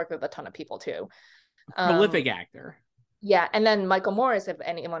 Andrea has worked with a ton of people too. Prolific actor. Yeah. And then Michael Morris, if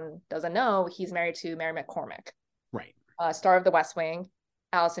anyone doesn't know, he's married to Mary McCormick. Right. Star of The West Wing.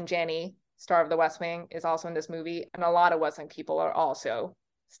 Allison Janney, star of The West Wing, is also in this movie, and a lot of West Wing people are also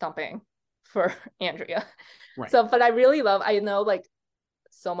stumping for Andrea. Right. So, but I really I know like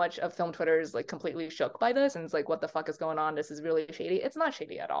so much of film Twitter is like completely shook by this, and it's like, what the fuck is going on? This is really shady. It's not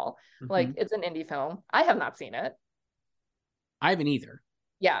shady at all. Mm-hmm. Like, it's an indie film. I have not seen it. I haven't either.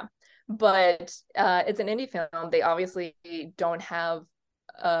 Yeah, but it's an indie film. They obviously don't have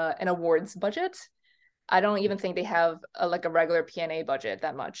an awards budget. I don't even think they have a regular P&A budget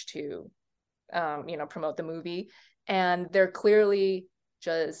that much to, promote the movie. And they're clearly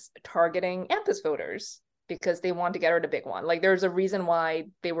just targeting AMPAS voters because they want to get her the big one. Like there's a reason why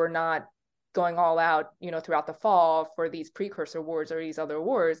they were not going all out, throughout the fall for these precursor awards or these other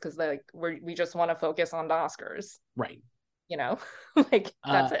awards, because like we just want to focus on the Oscars. Right. Like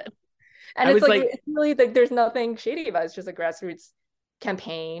that's it. And I it's was like it's really like there's nothing shady about it. It's just a grassroots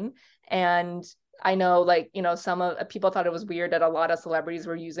campaign. And I know some of people thought it was weird that a lot of celebrities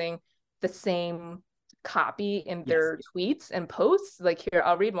were using the same copy in their tweets and posts. Like here,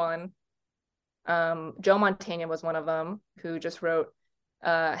 I'll read one. Joe Montana was one of them who just wrote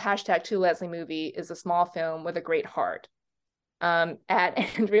hashtag To Leslie movie is a small film with a great heart. At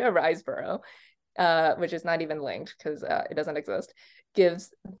Andrea Riseborough, which is not even linked because it doesn't exist,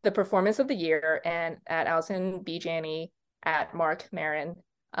 gives the performance of the year, and at Allison B. Janney, at Mark Marin,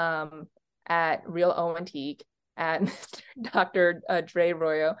 at Real Owen Teague, at Mr. Dr. Dre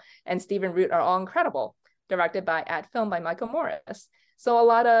Royo, and Stephen Root are all incredible. Directed by at Film by Michael Morris. So a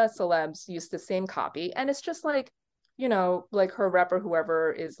lot of celebs use the same copy, and it's just like, like her rep or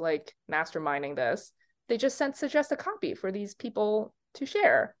whoever is like masterminding this, they just suggest a copy for these people to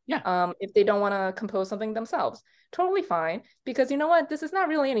share. Yeah. If they don't want to compose something themselves, totally fine. Because you know what, this is not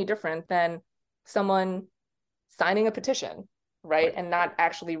really any different than someone signing a petition, right? And not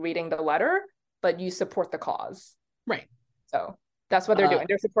actually reading the letter, but you support the cause. Right. So that's what they're doing.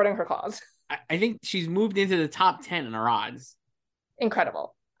 They're supporting her cause. I think she's moved into the top 10 in our odds.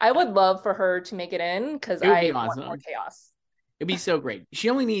 Incredible. I would love for her to make it in because I want more chaos. It'd be so great. She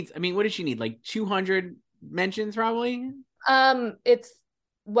only needs, what does she need? Like 200 mentions probably? So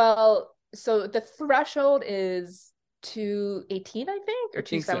the threshold is 218, I think, or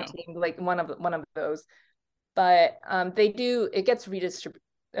 217, like one of those. But it gets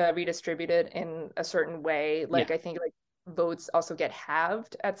redistributed in a certain way. Like I think like votes also get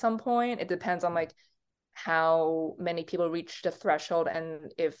halved at some point. It depends on like how many people reach the threshold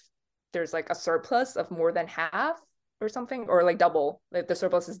and if there's like a surplus of more than half or something, or like double, like the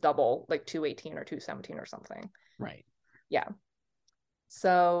surplus is double, like 218 or 217 or something. Right. Yeah.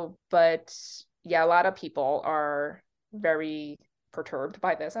 So, but yeah, a lot of people are very perturbed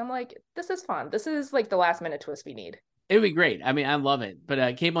by this. I'm like, this is fun. This is like the last minute twist we need. It would be great. I love it.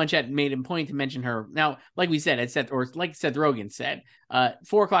 But Kate Blanchett made a point to mention her. Now, like we said, like Seth Rogen said,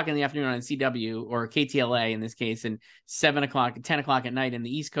 4:00 in the afternoon on CW or KTLA in this case, and 7 o'clock, 10 o'clock at night in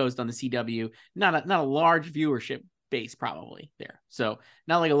the East Coast on the CW. Not a large viewership base probably there. So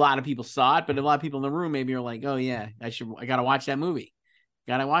not like a lot of people saw it, but a lot of people in the room maybe are like, oh yeah, I got to watch that movie.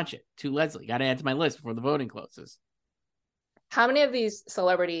 Got to watch it. To Leslie. Got to add to my list before the voting closes. How many of these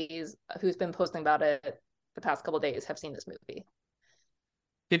celebrities who's been posting about it the past couple of days have seen this movie?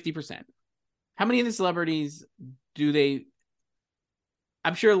 50%. How many of the celebrities do they?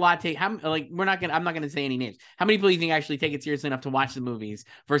 I'm sure a lot take. I'm not gonna say any names. How many people do you think actually take it seriously enough to watch the movies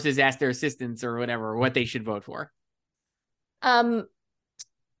versus ask their assistants or whatever what they should vote for? I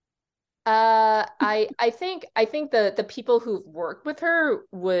think the people who've worked with her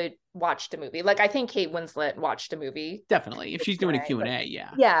would watch the movie. Like I think Kate Winslet watched the movie. Definitely. If she's doing a Q&A,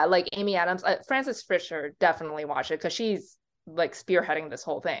 yeah. Yeah, like Amy Adams, Frances Fisher definitely watched it because she's like spearheading this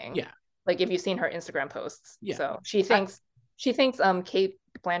whole thing. Yeah. Like if you've seen her Instagram posts. Yeah. So she thinks Kate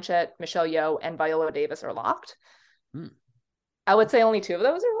Blanchett, Michelle Yeoh, and Viola Davis are locked. I would say only 2 of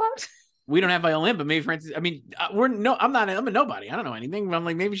those are locked. We don't have Viola, but maybe Francis. I'm a nobody. I don't know anything. But I'm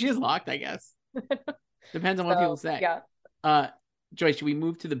like, maybe she is locked, I guess. Depends on what people say. Yeah. Joyce, should we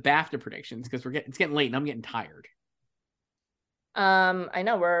move to the BAFTA predictions? Because it's getting late and I'm getting tired. I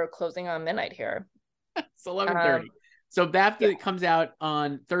know we're closing on midnight here. It's 11:30. So BAFTA comes out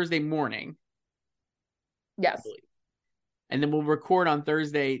on Thursday morning. Yes. And then we'll record on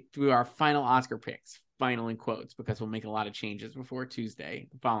Thursday through our final Oscar picks. Final in quotes, because we'll make a lot of changes before the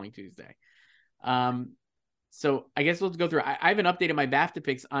following Tuesday. So I guess let's go through. I haven't updated my BAFTA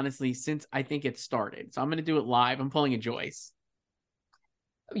picks, honestly, since I think it started. So I'm going to do it live. I'm pulling a Joyce.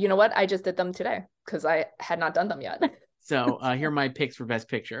 You know what? I just did them today because I had not done them yet. So here are my picks for Best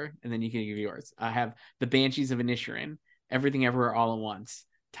Picture, and then you can give yours. I have The Banshees of Inisherin, Everything Everywhere All at Once,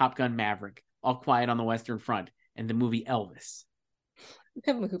 Top Gun Maverick, All Quiet on the Western Front, and the movie Elvis.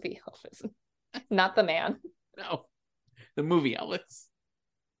 The movie Elvis. Not the man. No, the movie Elvis.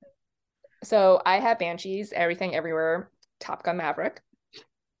 So I have Banshees, Everything Everywhere, Top Gun Maverick,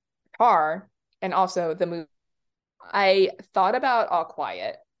 Tar, and also the movie. I thought about All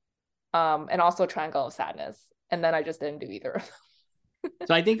Quiet, and also Triangle of Sadness, and then I just didn't do either of them.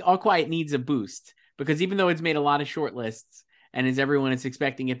 So I think All Quiet needs a boost because even though it's made a lot of short lists, and as everyone is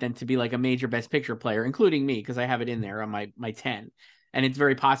expecting it then to be like a major Best Picture player, including me because I have it in there on my 10. And it's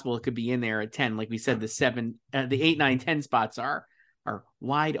very possible it could be in there at 10. Like we said, the 8, 9, 10 spots are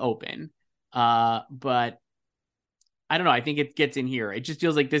wide open. But I don't know. I think it gets in here. It just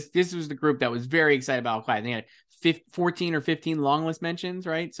feels like this was the group that was very excited about All Quiet. They had 14 or 15 long list mentions,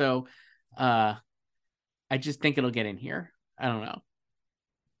 right? So I just think it'll get in here. I don't know.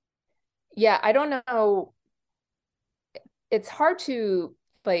 Yeah, I don't know. It's hard to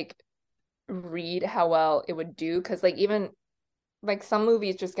like read how well it would do because like even like some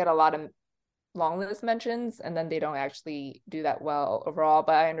movies just get a lot of long list mentions and then they don't actually do that well overall.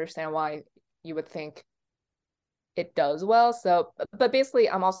 But I understand why you would think it does well. So, but basically,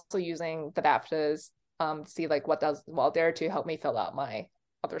 I'm also using the BAFTAs to see like what does well there to help me fill out my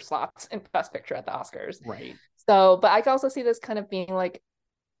other slots in Best Picture at the Oscars. Right. So, but I can also see this kind of being like,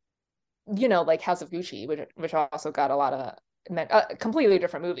 you know, like House of Gucci, which also got a lot of a completely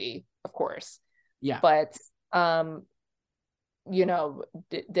different movie, of course. Yeah. But you know,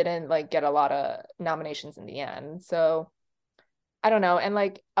 didn't like get a lot of nominations in the end. So I don't know. And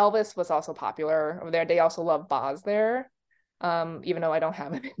like Elvis was also popular over there. They also love Boz there. Even though I don't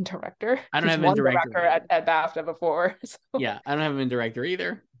have him in director. I don't He's have him in won director at BAFTA before. So. Yeah, I don't have him in director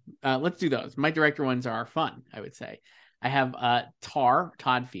either. Let's do those. My director ones are fun, I would say. I have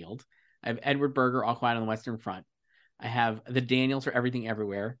Todd Field. I have Edward Berger, All Quiet on the Western Front. I have the Daniels for Everything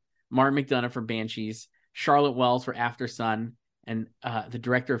Everywhere, Martin McDonagh for Banshees, Charlotte Wells for After Sun, and the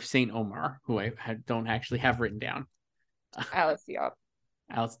director of Saint Omar, who I don't actually have written down. Alice Diop.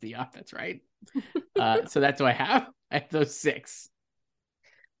 Alice Diop, that's right. So that's what I have. I have those 6.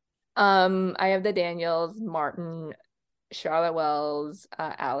 I have the Daniels, Martin, Charlotte Wells,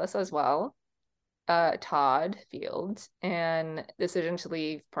 Alice as well, Todd Field, and Decision to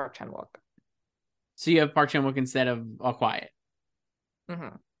Leave, Park Chan-wook. So you have Park Chan-wook instead of All Quiet.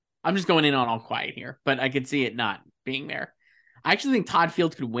 Mm-hmm. I'm just going in on All Quiet here, but I could see it not being there. I actually think Todd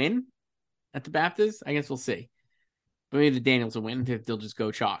Field could win at the BAFTAs. I guess we'll see. But maybe the Daniels will win if they'll just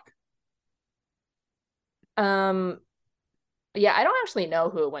go chalk. Yeah, I don't actually know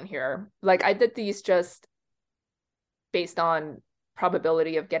who went here. Like I did these just based on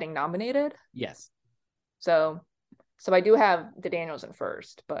probability of getting nominated. Yes. So I do have the Daniels in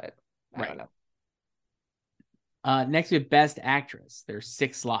first, but I don't know. Next we have Best Actress. There's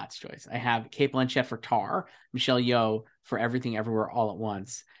 6 slots, Joyce. I have Cate Blanchett for Tar, Michelle Yeoh for Everything Everywhere All at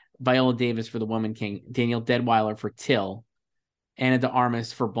Once, Viola Davis for The Woman King, Danielle Deadwyler for Till, Ana de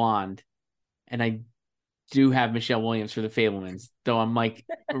Armas for Blonde, and I do have Michelle Williams for The Fabelmans, though I'm like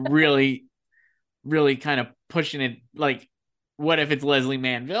really, really kind of pushing it. Like, what if it's Leslie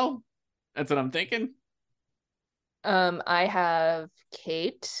Manville? That's what I'm thinking. I have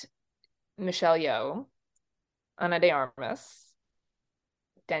Kate, Michelle Yeoh, Ana de Armas,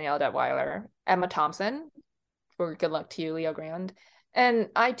 Danielle Detweiler, Emma Thompson for Good Luck to You, Leo Grand. And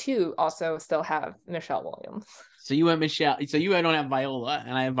I too also still have Michelle Williams. So you have Michelle. So you don't have Viola,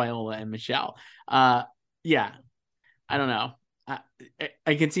 and I have Viola and Michelle. Yeah, I don't know.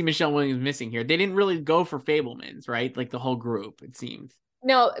 I can see Michelle Williams missing here. They didn't really go for Fabelmans, right? Like the whole group, it seemed.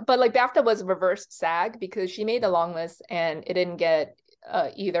 No, but like BAFTA was reverse SAG because she made the long list and it didn't get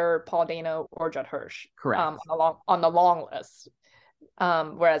either Paul Dano or Judd Hirsch. Correct. On the long list.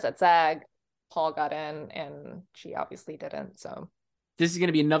 Whereas at SAG, Paul got in and she obviously didn't. So this is going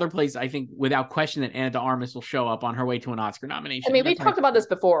to be another place, I think, without question, that Ana de Armas will show up on her way to an Oscar nomination. I mean, we talked about this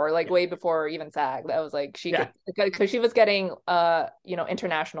before, like way before even SAG. That was like she could, because she was getting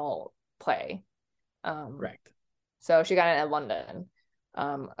international play. Correct. So she got in at London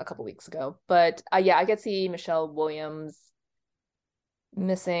a couple weeks ago. But yeah, I could see Michelle Williams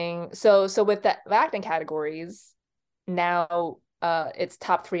missing. So with the acting categories, now it's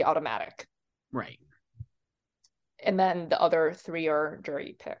top 3 automatic. Right. And then the other 3 are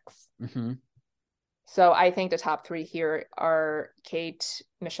jury picks. Mm-hmm. So I think the top 3 here are Kate,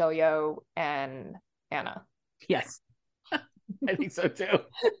 Michelle Yeoh, and Anna. Yes. I think so too.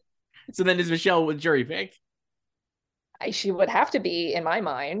 So then is Michelle with jury pick? She would have to be in my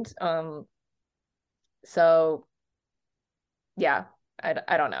mind. So yeah,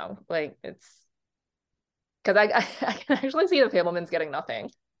 I don't know. Like it's because I can actually see the Fabelmans getting nothing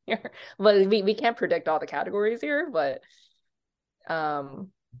here. Well, we can't predict all the categories here, but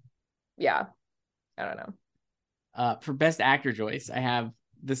yeah, I don't know. For Best Actor, Joyce, I have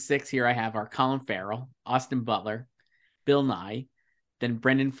the 6 here. I have are Colin Farrell, Austin Butler, Bill Nye, then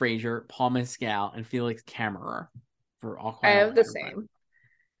Brendan Fraser, Paul Mescal, and Felix Kammerer for All Quiet. I have the same.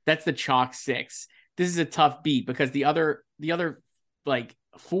 That's the chalk 6. This is a tough beat because the other like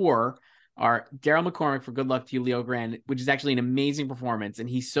 4 are Daryl McCormack for Good Luck to You, Leo Grand, which is actually an amazing performance, and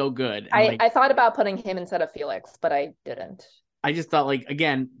he's so good. I thought about putting him instead of Felix, but I didn't. I just thought, like,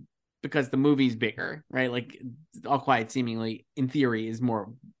 again, because the movie's bigger, right? Like, All Quiet seemingly, in theory, is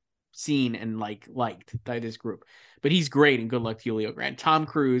more seen and liked by this group. But he's great, and good luck to Julio Grant. Tom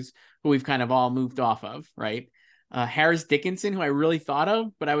Cruise, who we've kind of all moved off of, right? Harris Dickinson, who I really thought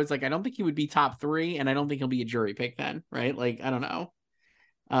of, but I was like, I don't think he would be top 3, and I don't think he'll be a jury pick then, right? Like, I don't know.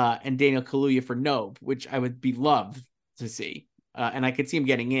 And Daniel Kaluuya for Nope, which I would be loved to see. And I could see him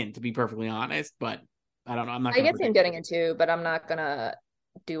getting in, to be perfectly honest, but I don't know. I'm not. I can see him getting in too, but I'm not gonna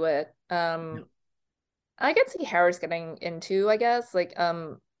do it. No. I could see Harris getting into, I guess. Like,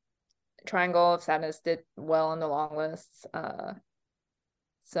 Triangle of Sadness did well on the long lists.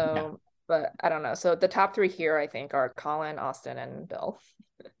 So, but I don't know. So the top 3 here, I think, are Colin, Austin, and Bill.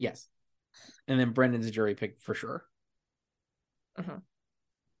 Yes. And then Brendan's a jury pick for sure.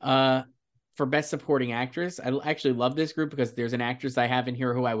 For Best Supporting Actress, I actually love this group because there's an actress I have in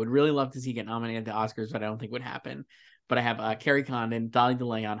here who I would really love to see get nominated to Oscars, but I don't think would happen. But I have Carrie Condon, Dolly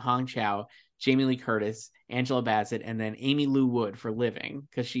DeLeon, Hong Chow, Jamie Lee Curtis, Angela Bassett, and then Amy Lou Wood for Living,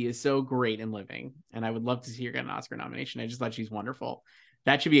 because she is so great in Living, and I would love to see her get an Oscar nomination. I just thought she's wonderful.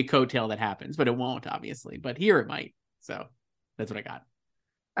 That should be a coattail that happens, but it won't, obviously. But here it might. So that's what I got.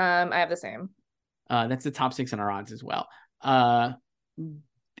 I have the same. That's the top 6 in our odds as well.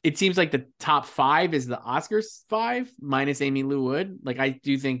 It seems like the top 5 is the Oscars 5 minus Amy Lou Wood. Like, I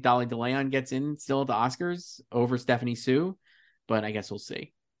do think Dolly DeLeon gets in still at the Oscars over Stephanie Sue, but I guess we'll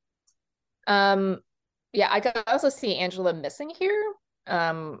see. Yeah, I could also see Angela missing here.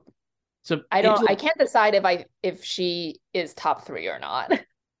 So I can't decide if she is top 3 or not.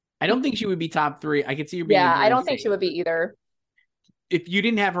 I don't think she would be top 3. I could see her being. Yeah, I don't think she would be either. If you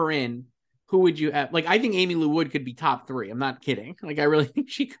didn't have her in, who would you have? Like, I think Amy Lou Wood could be top 3. I'm not kidding. Like, I really think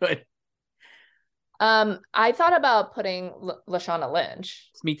she could. I thought about putting Lashana Lynch.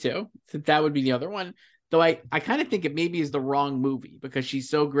 Me too. So that would be the other one. Though I kind of think it maybe is the wrong movie because she's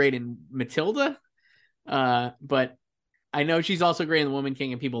so great in Matilda. But I know she's also great in The Woman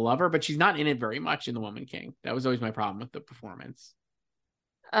King and people love her, but she's not in it very much in The Woman King. That was always my problem with the performance.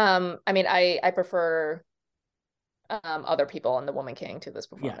 I mean, I prefer other people in The Woman King to this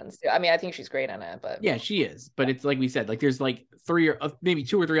performance. Yeah. I mean, I think she's great in it, but yeah, she is. But it's like we said, like there's like 3 or maybe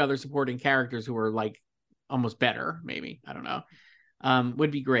 2 or 3 other supporting characters who are like almost better. Maybe, I don't know.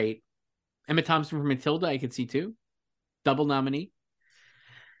 Would be great. Emma Thompson from Matilda, I could see too. Double nominee.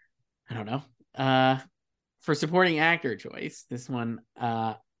 I don't know. For supporting actor choice, this one,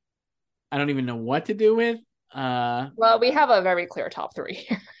 I don't even know what to do with. Well, we have a very clear top 3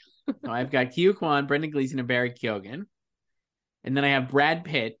 here. So I've got Kyu Kwan, Brendan Gleeson, and Barry Keoghan. And then I have Brad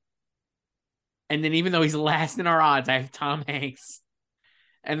Pitt. And then even though he's last in our odds, I have Tom Hanks.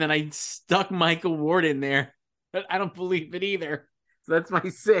 And then I stuck Michael Ward in there. But I don't believe it either. So that's my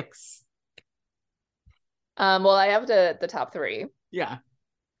 6. Well, I have the top 3. Yeah.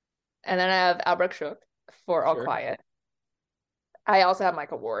 And then I have Albrecht Schuch for All Quiet. I also have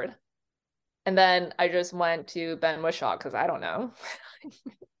Michael Ward. And then I just went to Ben Whishaw because I don't know.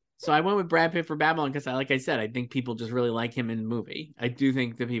 So I went with Brad Pitt for Babylon because, like I said, I think people just really like him in the movie. I do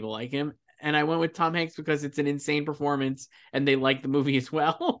think that people like him. And I went with Tom Hanks because it's an insane performance and they like the movie as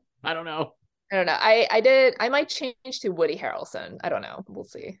well. I don't know. I might change to Woody Harrelson. I don't know. We'll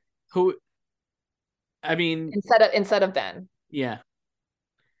see. Who? I mean, instead of Ben. Yeah.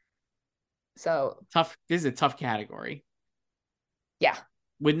 So tough. This is a tough category. Yeah.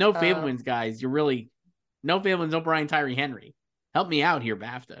 With no Fablemans, guys, you're really no Fablemans, no Brian Tyree Henry. Help me out here,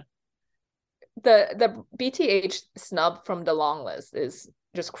 BAFTA. The BTH snub from the long list is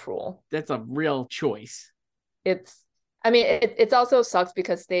just cruel. That's a real choice. It's also sucks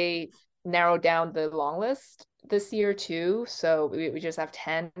because they narrowed down the long list this year too, so we just have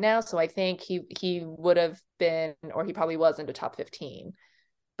 10 now. So I think he would have been, or he probably was in the top 15,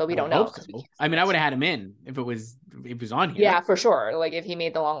 but we don't know. So. I mean, I would have had him in if it was on here. Yeah, for sure. Like if he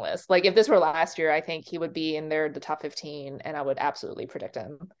made the long list, like if this were last year, I think he would be in there, the top 15, and I would absolutely predict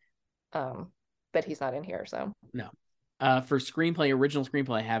him. But he's not in here, so no. For screenplay, original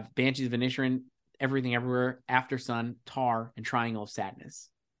screenplay, I have Banshees of Inisherin, Everything Everywhere, After Sun, Tar, and Triangle of Sadness.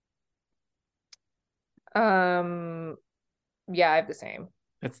 Yeah, I have the same.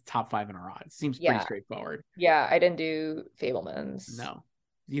 That's top 5 in our odds. Seems pretty straightforward. Yeah, I didn't do Fablemans. No.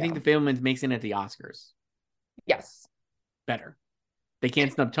 Do you think the Fablemans makes in at the Oscars? Yes. Better. They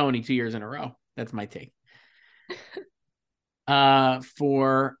can't snub Tony 2 years in a row. That's my take.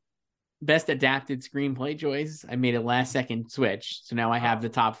 For best adapted screenplay choice, I made a last second switch. So now I have the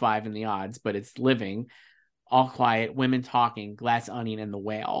top 5 in the odds, but it's Living, All Quiet, Women Talking, Glass Onion, and The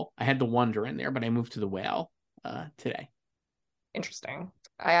Whale. I had The Wonder in there, but I moved to The Whale today. Interesting.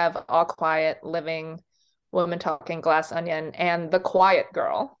 I have All Quiet, Living, Women Talking, Glass Onion, and The Quiet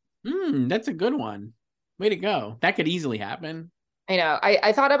Girl. That's a good one. Way to go. That could easily happen. I know.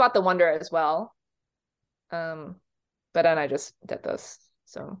 I thought about The Wonder as well. But then I just did this.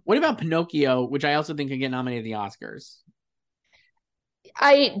 So What about Pinocchio, which I also think could get nominated at the Oscars?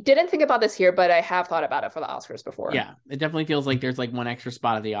 I didn't think about this here, but I have thought about it for the Oscars before. Yeah, it definitely feels like there's like one extra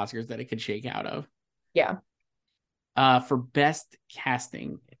spot at the Oscars that it could shake out of. Yeah. For best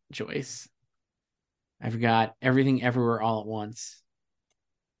casting choice, I've got Everything Everywhere All at Once.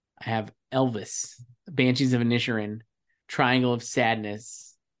 I have Elvis, Banshees of Inisherin, Triangle of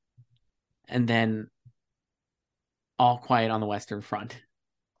Sadness, and then All Quiet on the Western Front.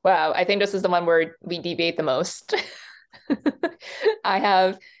 Wow. I think this is the one where we deviate the most. I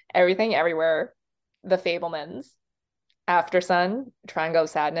have Everything Everywhere, The Fabelmans, After Sun, Triangle of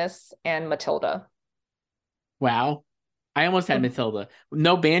Sadness, and Matilda. Wow. I almost had Matilda.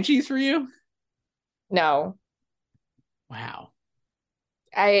 No Banshees for you? No. Wow.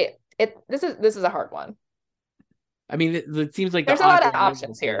 This is a hard one. I mean, it seems like there's a lot of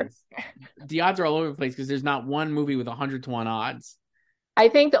options here. The odds are all over the place because there's not one movie with 100-1 odds. I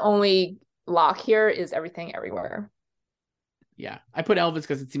think the only lock here is Everything Everywhere. Yeah, I put Elvis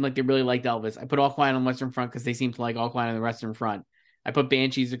because it seemed like they really liked Elvis. I put All Quiet on the Western Front because they seemed to like All Quiet on the Western Front. I put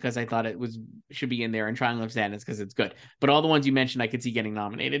Banshees because I thought should be in there, and Triangle of Sadness because it's good. But all the ones you mentioned, I could see getting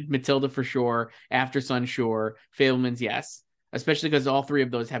nominated. Matilda for sure, After Sun, sure, Fabelmans, yes. Especially because all three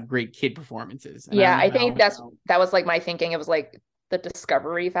of those have great kid performances. And yeah, I think that was like my thinking. It was like the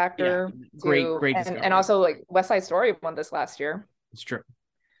discovery factor. Yeah, great discovery. And also like West Side Story won this last year. It's true.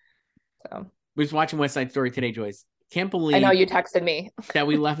 So we was watching West Side Story today, Joyce. Can't believe I know you texted me that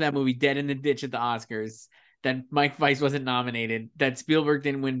we left that movie dead in the ditch at the Oscars, that Mike Weiss wasn't nominated, that Spielberg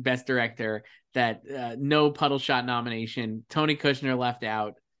didn't win Best Director, that no Puddle Shot nomination, Tony Kushner left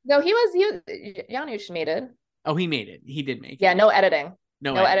out. No, Janusz made it. Oh, he made it. He did make it. Yeah, no editing.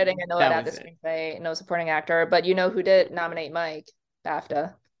 No editing and no adapt the screenplay, no supporting actor. But you know who did nominate Mike?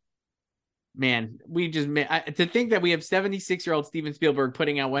 BAFTA. Man, we just to think that we have 76-year-old Steven Spielberg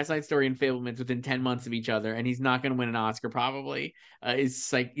putting out West Side Story and Fabelmans within 10 months of each other, and he's not going to win an Oscar probably.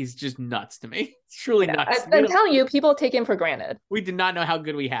 Is like, he's just nuts to me. It's truly nuts. I'm telling you, people take him for granted. We did not know how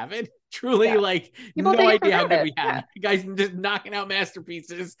good we have it. Truly, like people no idea how good we have it. You guys just knocking out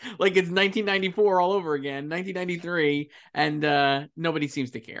masterpieces like it's 1994 all over again, 1993, and nobody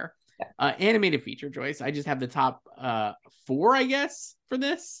seems to care. Animated feature, Joyce. I just have the top 4, I guess, for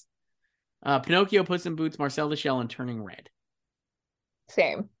this. Pinocchio, Puss in Boots, Marcel the Shell, and Turning Red.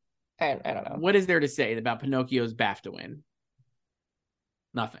 Same. I don't know. What is there to say about Pinocchio's BAFTA win?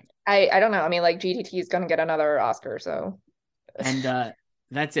 Nothing. I don't know. I mean, like GTT is going to get another Oscar, so. And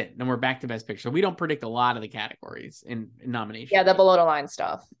that's it. Then we're back to Best Picture. So we don't predict a lot of the categories in nomination. Yeah, the below the line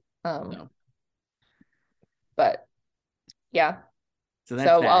stuff. No. But yeah. So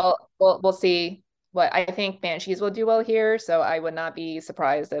that's that. We'll see. What I think Banshees will do well here, so I would not be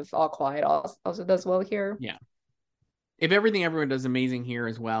surprised if All Quiet also does well here. Yeah. If everyone does amazing here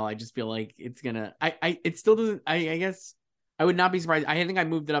as well, I just feel like it's gonna. It still doesn't. I guess I would not be surprised. I think I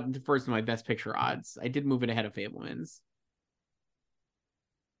moved it up into first in my Best Picture odds. I did move it ahead of Fabelmans.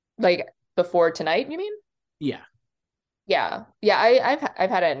 Like before tonight, you mean? Yeah. Yeah. I've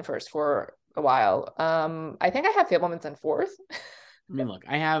had it in first for a while. I think I have Fabelmans in fourth. I mean, look,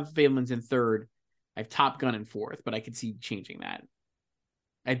 I have Fabelmans in third. I have Top Gun in fourth, but I could see changing that.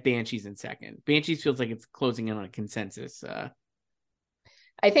 I have Banshees in second. Banshees feels like it's closing in on a consensus.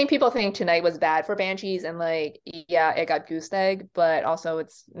 I think people think tonight was bad for Banshees, and like, yeah, it got goose egg, but also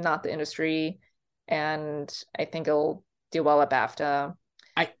it's not the industry, and I think it'll do well at BAFTA.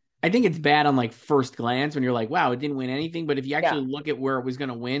 I think it's bad on like first glance when you're like, wow, it didn't win anything. But if you actually look at where it was going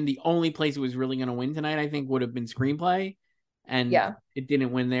to win, the only place it was really going to win tonight, I think, would have been screenplay, and it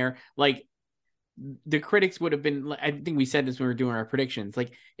didn't win there. Like, the critics would have been, I think we said this when we were doing our predictions,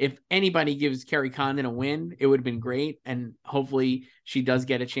 like if anybody gives Carrie Condon a win, it would have been great. And hopefully she does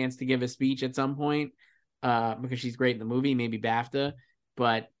get a chance to give a speech at some point because she's great in the movie, maybe BAFTA,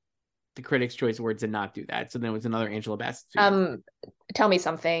 but the Critics' Choice Awards did not do that. So then it was another Angela Bassett. Tell me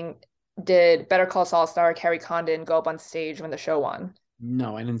something. Did Better Call Saul star Carrie Condon go up on stage when the show won?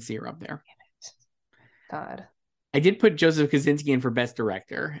 No, I didn't see her up there. God. I did put Joseph Kosinski in for Best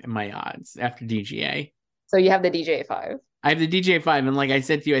Director in my odds after DGA. So you have the DJ 5. I have the DJ 5, and like I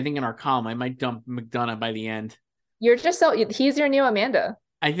said to you, I think in our column, I might dump McDonough by the end. You're just he's your new Amanda.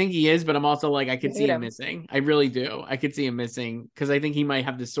 I think he is, but I'm also like, I could see him missing. I really do. I could see him missing because I think he might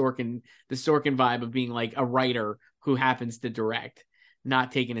have the Sorkin vibe of being like a writer who happens to direct,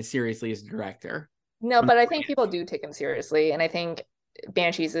 not taken as seriously as a director. No, but I think people do take him seriously, and I think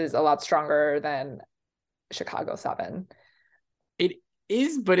Banshees is a lot stronger than Chicago 7. It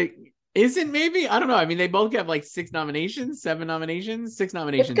is, but Isn't maybe? I don't know. I mean, they both get like 6 nominations, 7 nominations, 6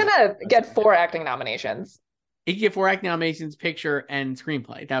 nominations. It's gonna get 4 acting nominations. It could get 4 acting nominations, picture and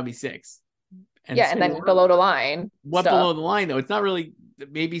screenplay. That would be 6. And then below the line. What stuff. Below the line though? It's not really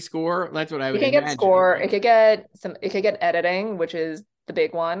maybe score. That's what I would. It could get score. It could get editing, which is the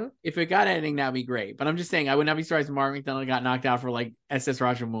big one. If it got editing, that'd be great. But I'm just saying, I would not be surprised if Mark McDonagh got knocked out for like SS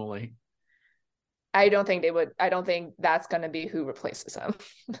Rajamouli. I don't think they would. I don't think that's going to be who replaces him.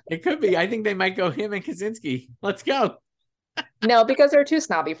 It could be. I think they might go him and Kaczynski. Let's go. No, because they're too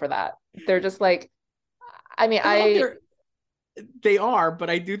snobby for that. They're just like, I mean, they are, but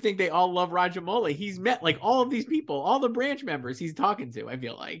I do think they all love Rajamouli. He's met like all of these people, all the branch members he's talking to. I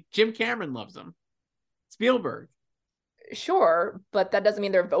feel like Jim Cameron loves him. Spielberg. Sure, but that doesn't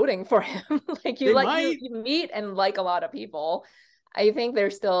mean they're voting for him. Like you meet and like a lot of people. I think they're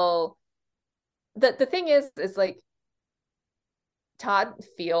still. The thing is like Todd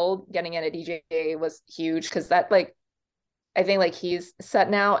Field getting in a DJ was huge because that like I think like he's set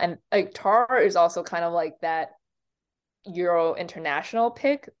now, and like Tar is also kind of like that Euro international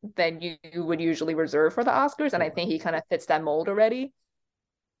pick that you would usually reserve for the Oscars, and I think he kind of fits that mold already,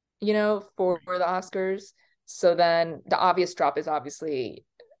 you know, for the Oscars. So then the obvious drop is obviously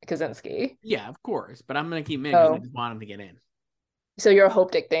Kaczynski. Yeah, of course, but I'm gonna keep him because I just want him to get in. So you're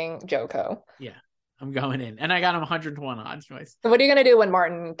hope dicting Joko. Yeah, I'm going in, and I got him 101 odds, Joyce. So what are you gonna do when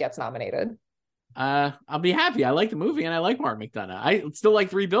Martin gets nominated? I'll be happy. I like the movie, and I like Martin McDonagh. I still like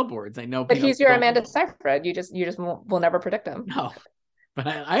 3 Billboards. I know, but he's your Amanda Seyfried. You just will never predict him. No, but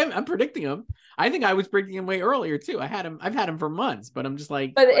I'm predicting him. I think I was predicting him way earlier too. I've had him for months, but I'm just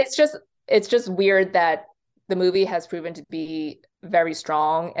like. But it's just weird that the movie has proven to be very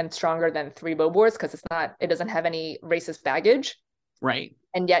strong and stronger than 3 Billboards because it doesn't have any racist baggage. Right.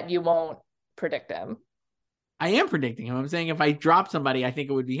 And yet you won't predict him. I am predicting him. I'm saying if I drop somebody, I think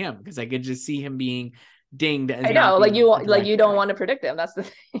it would be him because I could just see him being dinged. I know, like you don't want to predict him. That's the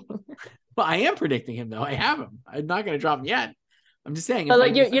thing. Well, I am predicting him though. I have him. I'm not going to drop him yet. I'm just saying. But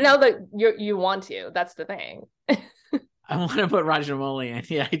like you know that you want to. That's the thing. I want to put Rajamouli in.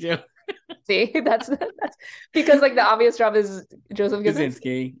 Yeah, I do. See, that's because like the obvious drop is Joseph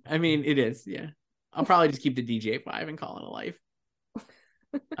Kaczynski. I mean, it is. Yeah, I'll probably just keep the DJ 5 and call it a life.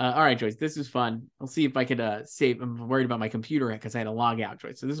 All right, Joyce, this was fun. I'll see if I could save. I'm worried about my computer because I had to log out,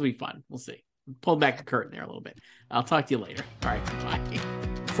 Joyce. So this will be fun. We'll see. Pull back the curtain there a little bit. I'll talk to you later. All right, bye.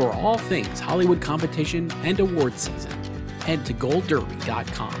 For all things Hollywood competition and award season, head to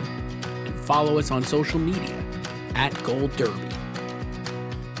goldderby.com and follow us on social media @goldderby.